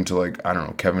upgrading him to like, I don't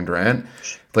know, Kevin Durant,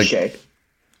 like Shea.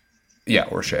 Yeah,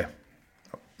 or Shea.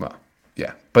 Well,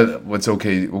 yeah, but what's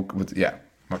okay? Yeah,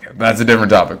 okay, that's a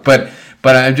different topic. But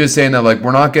I'm just saying that like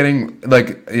we're not getting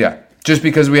just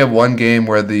because we have one game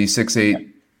where the 6'8"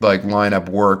 like lineup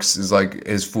works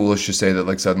is foolish to say that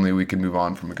like suddenly we can move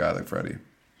on from a guy like Freddie.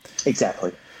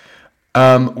 Exactly.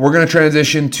 We're going to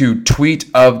transition to tweet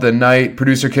of the night.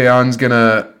 Producer Keon's going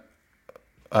to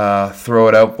throw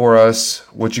it out for us.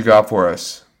 What you got for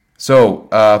us? So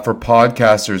for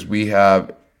podcasters, we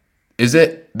have,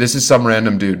 this is some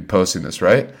random dude posting this,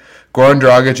 right? Goran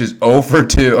Dragic is 0 for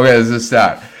 2. Okay, this is a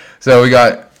stat. So we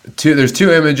got there's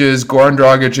 2 images, Goran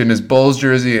Dragic in his Bulls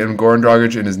jersey and Goran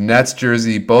Dragic in his Nets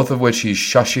jersey, both of which he's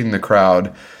shushing the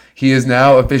crowd. He is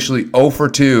now officially 0 for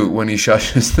 2 when he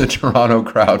shushes the Toronto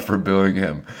crowd for booing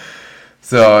him.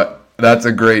 So that's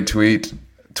a great tweet.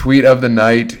 Tweet of the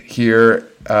night here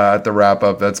at the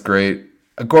wrap-up. That's great.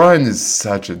 Goran is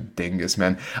such a dingus,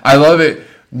 man. I love it.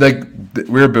 Like,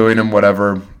 we were booing him,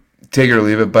 whatever. Take it or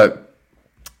leave it. But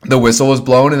the whistle was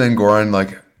blown, and then Goran,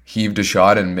 like, heaved a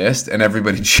shot and missed, and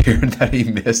everybody cheered that he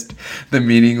missed the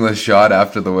meaningless shot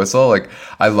after the whistle. Like,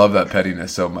 I love that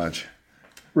pettiness so much.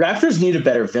 Raptors need a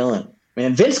better villain,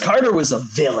 man. Vince Carter was a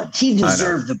villain. He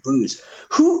deserved the booze.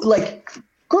 Goran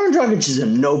Dragic is a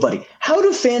nobody. How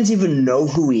do fans even know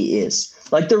who he is?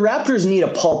 Like, the Raptors need a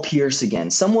Paul Pierce again,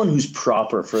 someone who's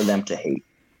proper for them to hate.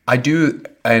 I do,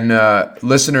 and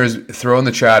listeners, throw in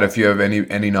the chat if you have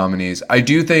any nominees. I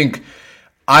do think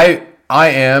I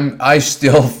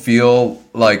still feel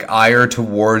like ire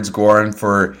towards Goran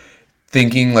for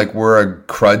thinking like we're a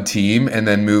crud team and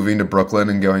then moving to Brooklyn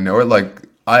and going nowhere. Like,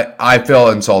 I feel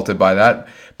insulted by that,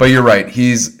 but you're right.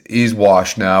 He's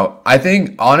washed now. I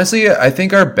think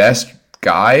our best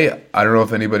guy, I don't know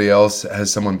if anybody else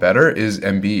has someone better, is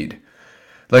Embiid.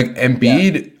 Like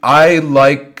Embiid, yeah. I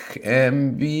like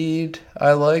Embiid.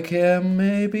 I like him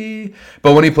maybe,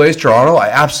 but when he plays Toronto, I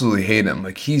absolutely hate him.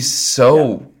 Like he's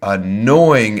so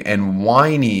annoying and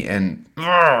whiny and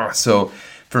so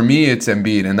for me it's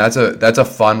Embiid, and that's a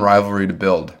fun rivalry to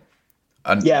build.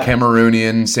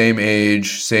 Cameroonian, same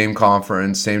age, same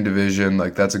conference, same division.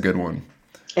 Like that's a good one.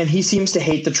 And he seems to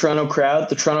hate the Toronto crowd.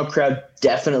 The Toronto crowd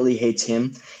definitely hates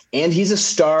him. And he's a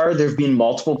star. There've been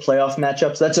multiple playoff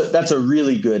matchups. That's a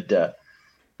really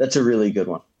good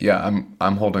one. Yeah,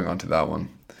 I'm holding on to that one.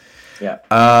 Yeah.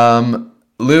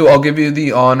 Lou, I'll give you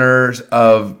the honors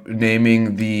of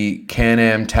naming the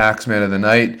Can-Am Taxman of the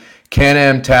night.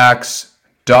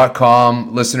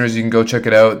 CanAmTax.com. Listeners, you can go check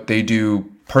it out. They do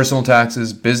personal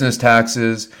taxes, business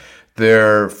taxes.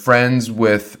 They're friends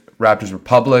with Raptors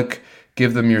Republic.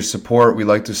 Give them your support. We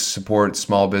like to support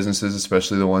small businesses,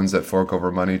 especially the ones that fork over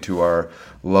money to our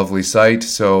lovely site.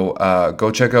 So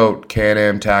go check out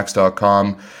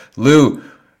CanAmTax.com. Lou,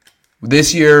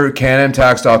 this year,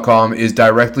 CanAmTax.com is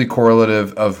directly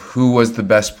correlative of who was the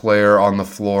best player on the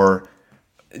floor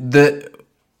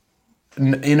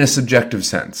in a subjective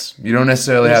sense. You don't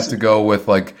necessarily have to go with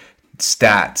like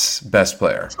stats best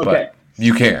player, but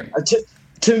you can.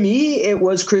 To me, it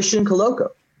was Christian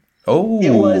Coloco. Oh, it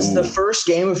was the first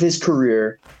game of his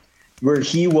career where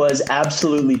he was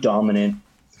absolutely dominant.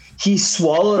 He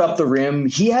swallowed up the rim.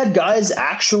 He had guys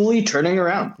actually turning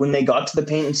around when they got to the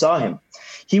paint and saw him.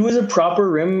 He was a proper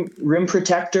rim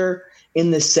protector in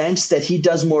the sense that he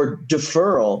does more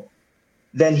deferral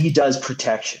than he does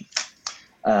protection.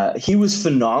 He was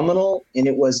phenomenal, and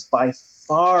it was by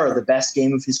far the best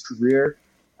game of his career,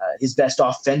 his best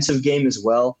offensive game as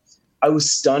well. I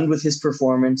was stunned with his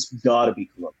performance. Gotta be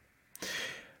Koloko.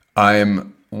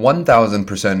 I'm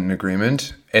 1,000% in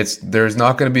agreement. There's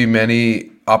not going to be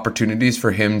many opportunities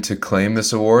for him to claim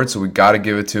this award, so we got to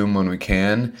give it to him when we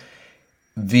can.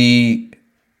 The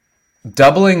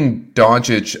doubling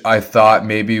Doncic, I thought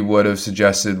maybe would have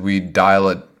suggested we dial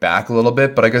it back a little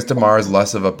bit, but I guess DeMar is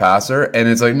less of a passer, and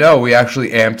it's like, no, we actually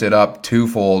amped it up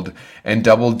twofold and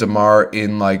doubled DeMar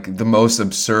in like the most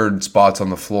absurd spots on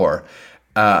the floor.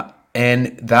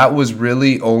 And that was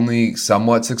really only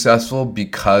somewhat successful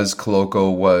because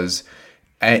Koloko was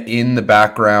in the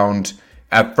background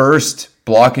at first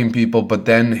blocking people, but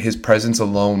then his presence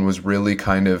alone was really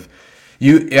kind of,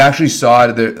 you actually saw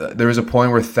it. There was a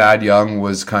point where Thad Young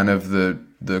was kind of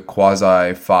the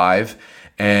quasi five,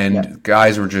 and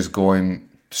guys were just going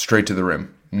straight to the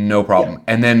rim, no problem. Yeah.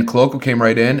 And then Koloko came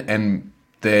right in, and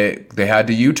they had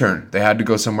to U-turn. They had to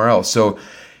go somewhere else. So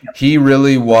he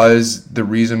really was the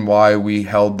reason why we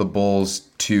held the Bulls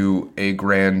to a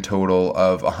grand total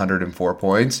of 104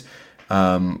 points,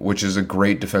 which is a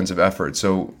great defensive effort.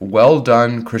 So well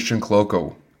done, Christian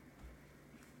Koloko.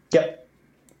 Yep.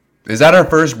 Is that our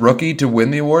first rookie to win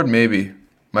the award? Maybe.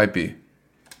 Might be.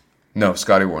 No,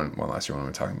 Scotty won last year. What am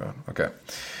I talking about? Okay.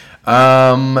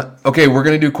 Okay, we're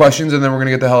going to do questions, and then we're going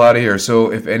to get the hell out of here.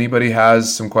 So if anybody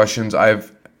has some questions,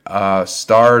 I've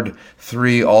starred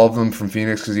 3, all of them from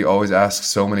Phoenix, because he always asks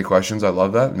so many questions. I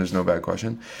love that, and there's no bad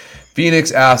question.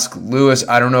 Phoenix asked, Lewis,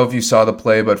 I don't know if you saw the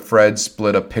play, but Fred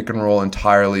split a pick and roll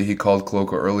entirely. He called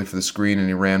Koloko early for the screen, and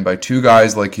he ran by 2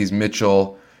 guys like he's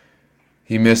Mitchell.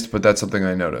 He missed, but that's something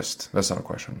I noticed. That's not a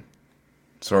question.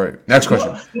 Sorry. Next question.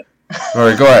 All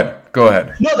right, go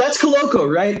ahead. No, that's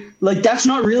Koloko, right? Like, that's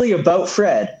not really about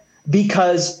Fred,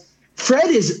 because Fred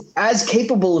is as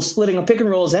capable of splitting a pick and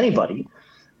roll as anybody.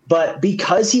 But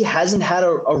because he hasn't had a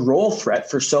roll threat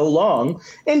for so long,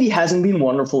 and he hasn't been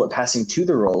wonderful at passing to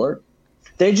the roller,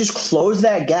 they just close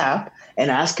that gap and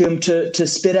ask him to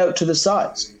spit out to the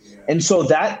sides. And so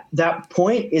that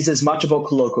point is as much about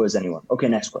Koloko as anyone. Okay,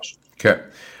 next question. Okay.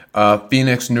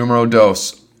 Phoenix numero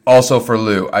dos. Also for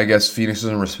Lou. I guess Phoenix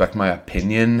doesn't respect my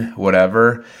opinion,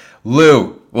 whatever.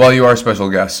 Lou, well, you are a special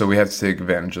guest, so we have to take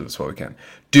advantage of this while we can.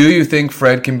 Do you think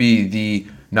Fred can be the,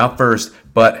 not first,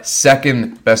 but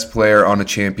second best player on a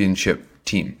championship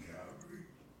team?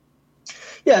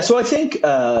 Yeah, so I think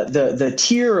the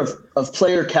tier of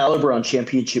player caliber on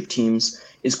championship teams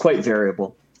is quite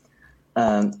variable.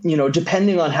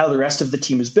 Depending on how the rest of the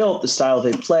team is built, the style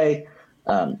they play,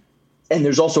 and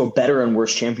there's also better and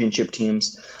worse championship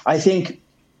teams. I think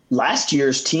last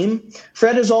year's team,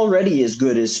 Fred is already as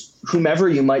good as whomever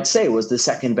you might say was the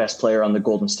second best player on the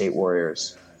Golden State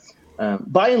Warriors.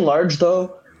 By and large,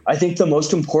 though, I think the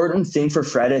most important thing for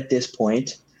Fred at this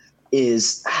point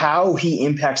is how he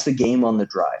impacts the game on the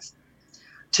drive.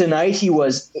 Tonight, he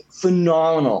was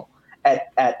phenomenal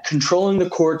at controlling the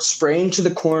court, spraying to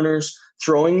the corners,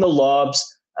 throwing the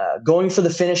lobs, going for the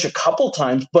finish a couple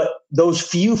times, but those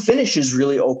few finishes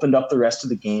really opened up the rest of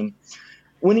the game.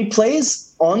 When he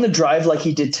plays on the drive like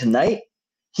he did tonight,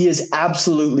 he is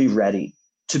absolutely ready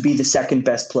to be the second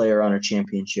best player on a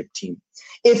championship team.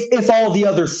 If all the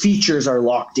other features are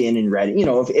locked in and ready,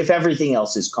 if everything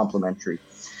else is complementary.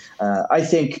 I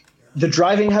think the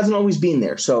driving hasn't always been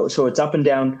there. So it's up and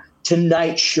down.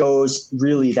 Tonight shows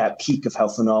really that peak of how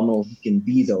phenomenal he can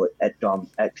be, though,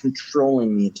 at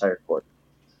controlling the entire court.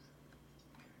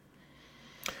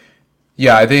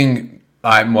 Yeah, I think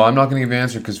I'm not going to give you an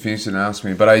answer because Phoenix didn't ask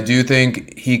me, but I do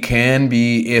think he can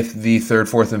be if the 3rd,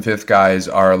 4th, and 5th guys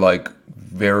are like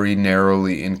very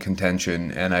narrowly in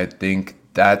contention, and I think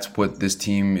that's what this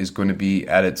team is going to be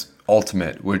at its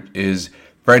ultimate, which is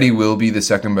Freddie will be the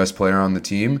second best player on the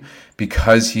team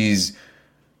because he's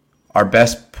our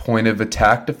best point of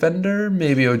attack defender.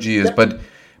 Maybe OG is, but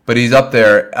he's up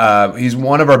there. He's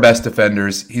one of our best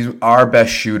defenders. He's our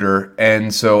best shooter.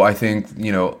 And so I think,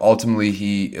 ultimately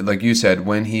he, like you said,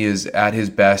 when he is at his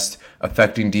best,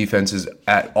 affecting defenses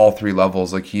at all 3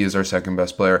 levels, like he is our second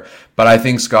best player. But I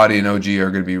think Scotty and OG are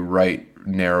going to be right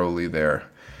narrowly there.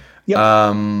 Yep.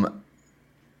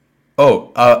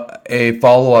 A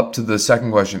follow-up to the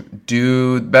second question.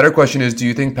 Better question is, do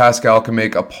you think Pascal can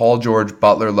make a Paul George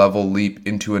Butler level leap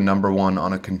into a number 1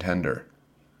 on a contender?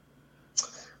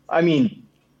 I mean,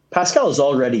 Pascal is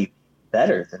already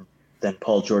better than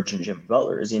Paul George and Jimmy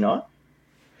Butler, is he not?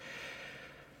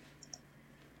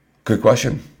 Good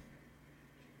question.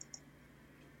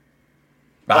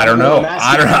 I don't know.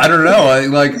 I don't know.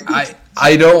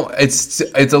 I don't. It's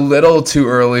a little too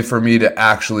early for me to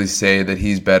actually say that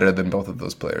he's better than both of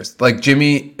those players. Like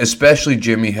Jimmy, especially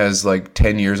Jimmy, has like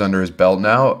 10 years under his belt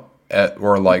now,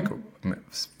 or like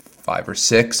 5 or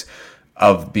 6.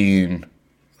 of being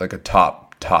like a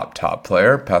top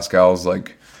player. Pascal's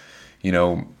like,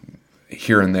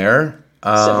 here and there.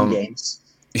 7 games.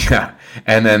 Yeah,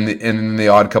 and then in the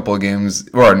odd couple of games,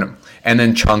 and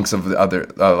then chunks of the other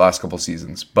last couple of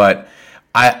seasons. But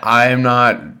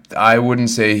I wouldn't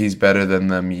say he's better than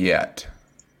them yet.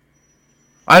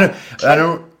 I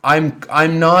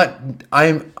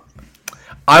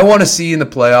want to see in the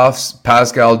playoffs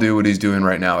Pascal do what he's doing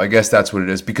right now. I guess that's what it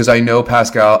is, because I know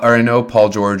Paul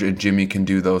George and Jimmy can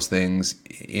do those things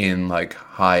in like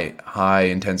high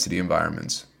intensity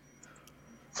environments.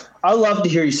 I love to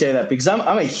hear you say that, because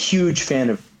I'm a huge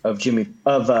fan of Jimmy,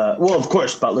 of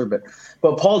course Butler, but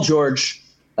Paul George.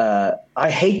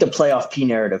 I hate the playoff P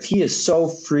narrative. He is so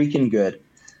freaking good.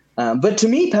 But to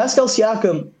me, Pascal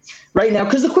Siakam right now,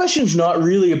 because the question's not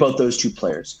really about those two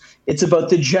players. It's about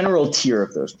the general tier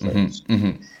of those players. Mm-hmm,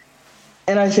 mm-hmm.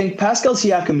 And I think Pascal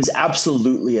Siakam is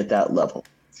absolutely at that level.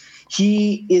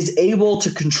 He is able to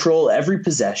control every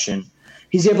possession.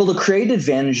 He's able to create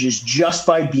advantages just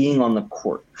by being on the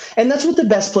court. And that's what the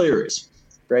best player is,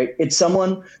 right? It's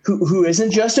someone who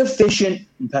isn't just efficient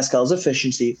in Pascal's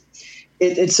efficiency.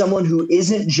 It's someone who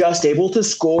isn't just able to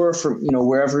score from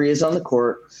wherever he is on the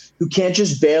court, who can't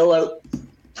just bail out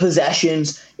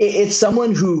possessions. It's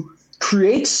someone who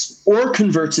creates or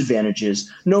converts advantages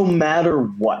no matter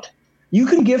what. You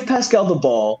can give Pascal the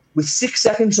ball with 6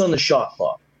 seconds on the shot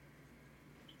clock,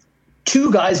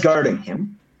 2 guys guarding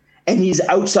him, and he's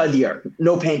outside the arc,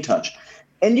 no paint touch.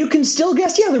 And you can still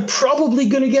guess, they're probably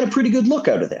going to get a pretty good look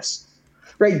out of this,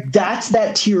 right? That's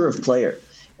that tier of player.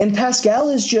 And Pascal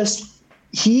is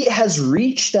he has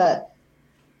reached that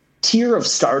tier of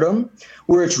stardom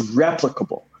where it's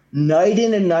replicable night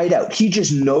in and night out. He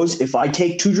just knows, if I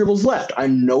take 2 dribbles left, I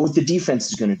know what the defense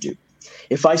is going to do.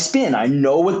 If I spin, I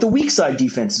know what the weak side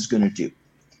defense is going to do.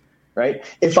 Right?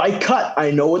 If I cut,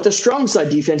 I know what the strong side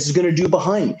defense is going to do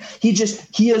behind me.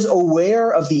 He is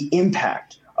aware of the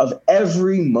impact of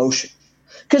every motion,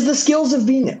 because the skills have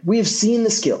been there. We have seen the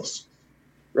skills,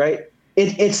 right?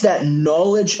 It's that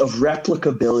knowledge of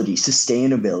replicability,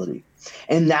 sustainability.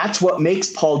 And that's what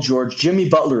makes Paul George, Jimmy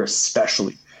Butler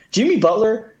especially. Jimmy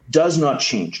Butler does not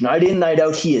change. Night in, night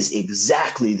out, he is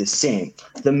exactly the same.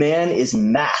 The man is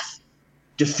math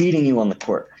defeating you on the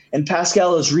court. And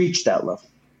Pascal has reached that level.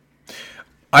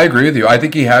 I agree with you. I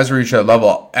think he has reached that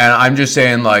level. And I'm just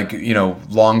saying,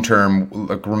 long term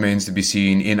remains to be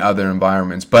seen in other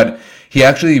environments. But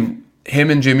him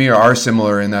and Jimmy are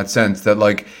similar in that sense,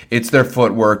 that it's their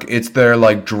footwork, it's their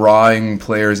drawing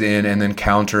players in and then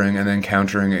countering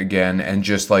again, and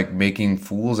just making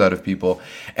fools out of people.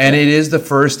 And it is the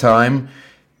first time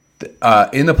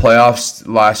in the playoffs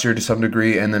last year to some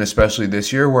degree, and then especially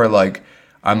this year, where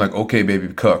I'm okay, baby,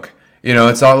 cook.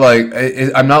 It's not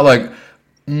I'm not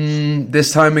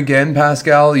this time again,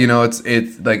 Pascal.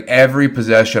 It's every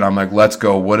possession I'm let's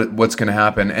go. What's going to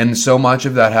happen? And so much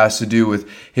of that has to do with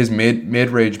his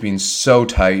mid-range being so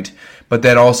tight, but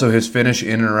then also his finish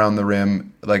in and around the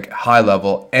rim, high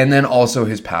level, and then also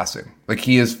his passing.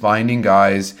 He is finding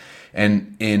guys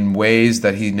and in ways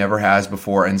that he never has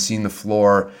before, and seeing the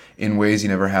floor in ways he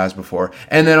never has before.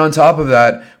 And then on top of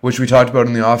that, which we talked about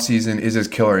in the offseason, is his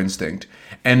killer instinct.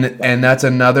 And that's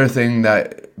another thing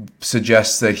that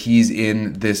suggests that he's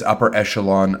in this upper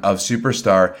echelon of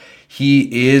superstar.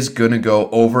 He is going to go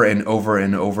over and over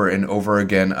and over and over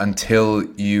again until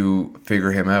you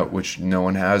figure him out, which no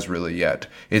one has really yet.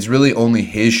 It's really only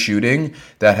his shooting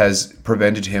that has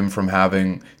prevented him from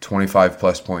having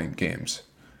 25-plus point games.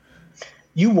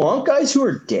 You want guys who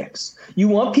are dicks. You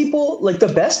want people,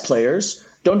 the best players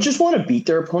don't just want to beat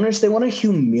their opponents, they want to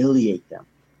humiliate them.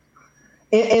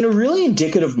 And a really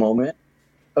indicative moment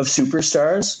of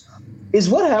superstars is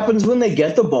what happens when they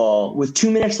get the ball with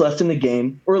 2 minutes left in the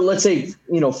game, or let's say,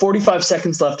 45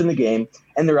 seconds left in the game,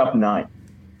 and they're up 9.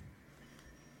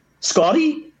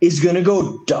 Scotty is going to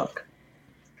go dunk.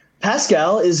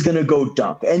 Pascal is going to go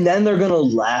dunk, and then they're going to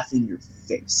laugh in your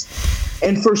face.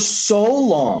 And for so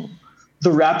long, the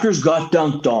Raptors got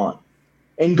dunked on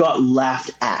and got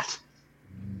laughed at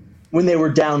when they were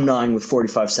down 9 with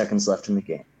 45 seconds left in the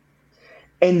game.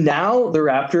 And now the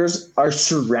Raptors are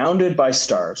surrounded by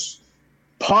stars,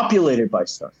 populated by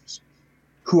stars,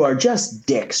 who are just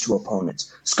dicks to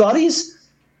opponents. Scotty's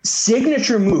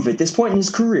signature move at this point in his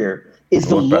career is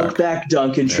the look back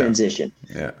dunk in transition.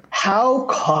 Yeah. How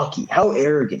cocky, how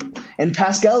arrogant. And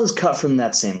Pascal is cut from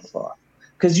that same cloth.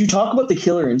 Because you talk about the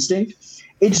killer instinct,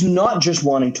 it's not just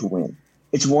wanting to win.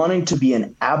 It's wanting to be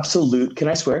an absolute, can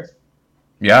I swear?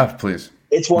 Yeah, please.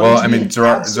 It's wanting to be an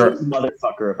Zara, absolute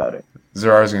motherfucker about it.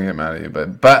 Zara's gonna get mad at you,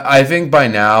 but I think by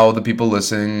now the people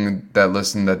listening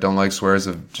that don't like swears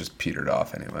have just petered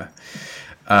off anyway.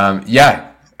 Yeah,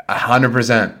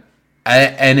 100%,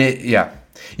 and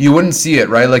you wouldn't see it,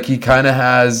 right? Like he kind of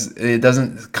has. It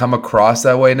doesn't come across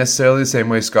that way necessarily the same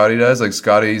way Scotty does. Like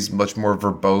Scotty's much more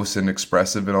verbose and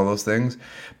expressive and all those things.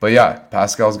 But yeah,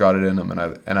 Pascal's got it in him,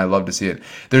 and I love to see it.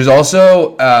 There's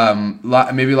also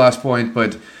maybe last point,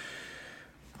 but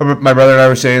my brother and I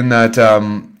were saying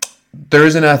that. There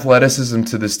is an athleticism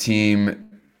to this team,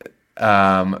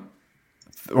 I'm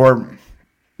going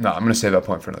to save that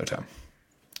point for another time.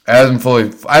 I haven't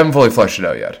fully fleshed it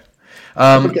out yet.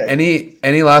 Okay.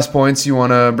 Any last points you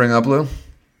want to bring up, Lou?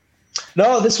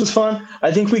 No, this was fun.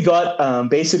 I think we got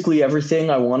basically everything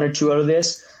I wanted to out of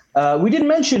this. We didn't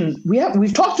mention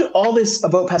we've talked all this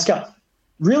about Pascal.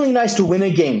 Really nice to win a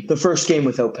game, the first game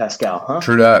without Pascal, huh?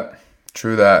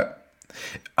 True that.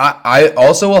 I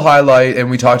also will highlight, and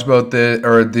we talked about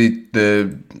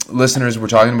the listeners were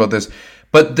talking about this,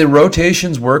 but the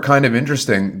rotations were kind of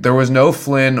interesting. There was no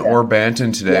Flynn or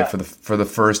Banton today for the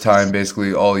first time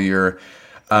basically all year.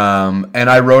 And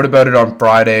I wrote about it on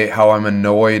Friday how I'm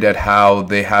annoyed at how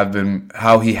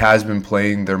he has been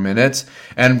playing their minutes.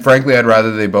 And frankly, I'd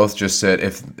rather they both just sit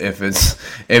if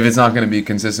it's not going to be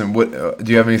consistent.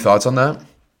 Do you have any thoughts on that?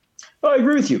 Oh, I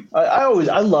agree with you.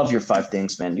 I love your 5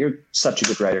 things, man. You're such a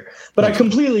good writer. But I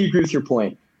completely agree with your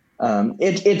point.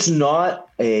 It's not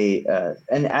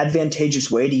an advantageous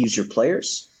way to use your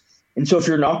players. And so if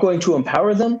you're not going to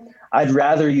empower them, I'd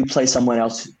rather you play someone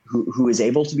else who is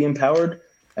able to be empowered.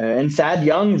 And Thad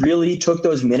Young really took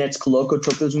those minutes. Koloko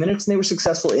took those minutes, and they were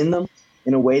successful in them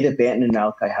in a way that Banton and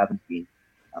Malachi haven't been.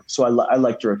 So I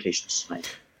like the rotations tonight.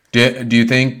 Do you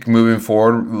think moving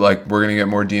forward, like we're going to get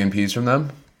more DNPs from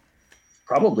them?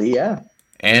 Probably, yeah.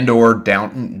 And or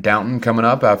Downton coming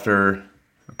up after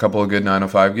a couple of good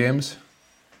 905 games,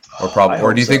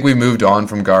 or do you think we moved on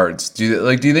from guards? Do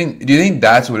you think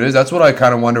that's what it is? That's what I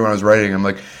kind of wonder when I was writing. I'm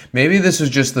like, maybe this is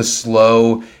just the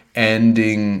slow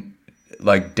ending,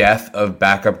 like death of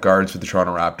backup guards for the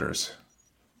Toronto Raptors.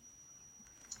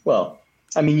 Well,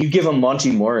 I mean, you give them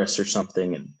Monty Morris or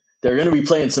something, and they're going to be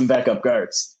playing some backup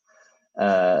guards.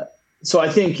 So I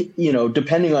think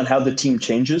depending on how the team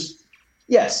changes.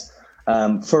 Yes.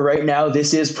 For right now,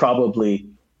 this is probably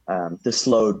the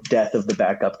slow death of the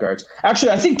backup guards.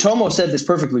 Actually, I think Tomo said this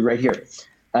perfectly right here.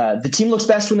 The team looks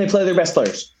best when they play their best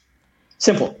players.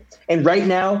 Simple. And right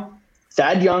now,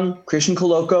 Thad Young, Christian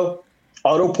Koloko,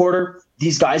 Otto Porter,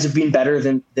 these guys have been better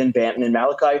than Banton and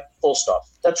Malachi. Full stop.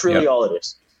 That's really all it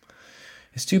is.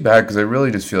 It's too bad because I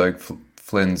really just feel like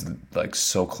Flynn's like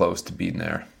so close to being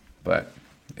there, but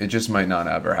it just might not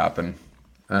ever happen.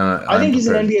 I think he's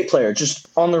an NBA player, just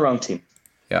on the wrong team.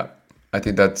 Yeah, I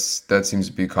think that seems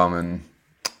to be common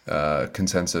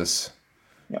consensus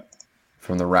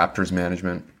from the Raptors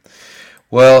management.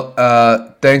 Well,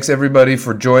 thanks everybody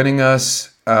for joining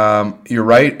us. You're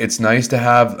right. It's nice to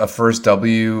have a first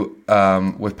W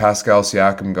with Pascal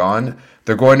Siakam gone.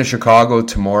 They're going to Chicago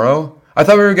tomorrow. I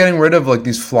thought we were getting rid of like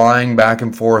these flying back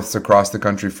and forths across the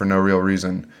country for no real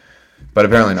reason, but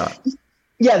apparently not.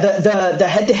 Yeah, the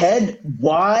head-to-head,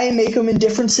 why make them in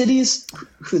different cities?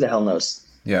 Who the hell knows?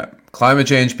 Yeah, climate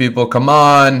change people, come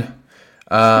on.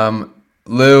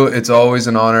 Lou, it's always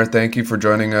an honor. Thank you for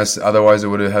joining us. Otherwise, it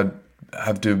would have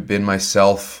to have been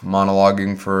myself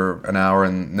monologuing for an hour,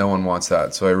 and no one wants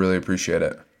that, so I really appreciate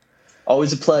it.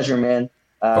 Always a pleasure, man.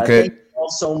 Okay. Thank you all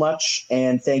so much,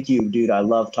 and thank you, dude. I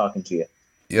love talking to you.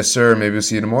 Yes, sir. Maybe we'll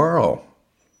see you tomorrow.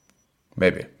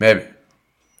 Maybe. All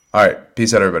right.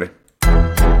 Peace out, everybody.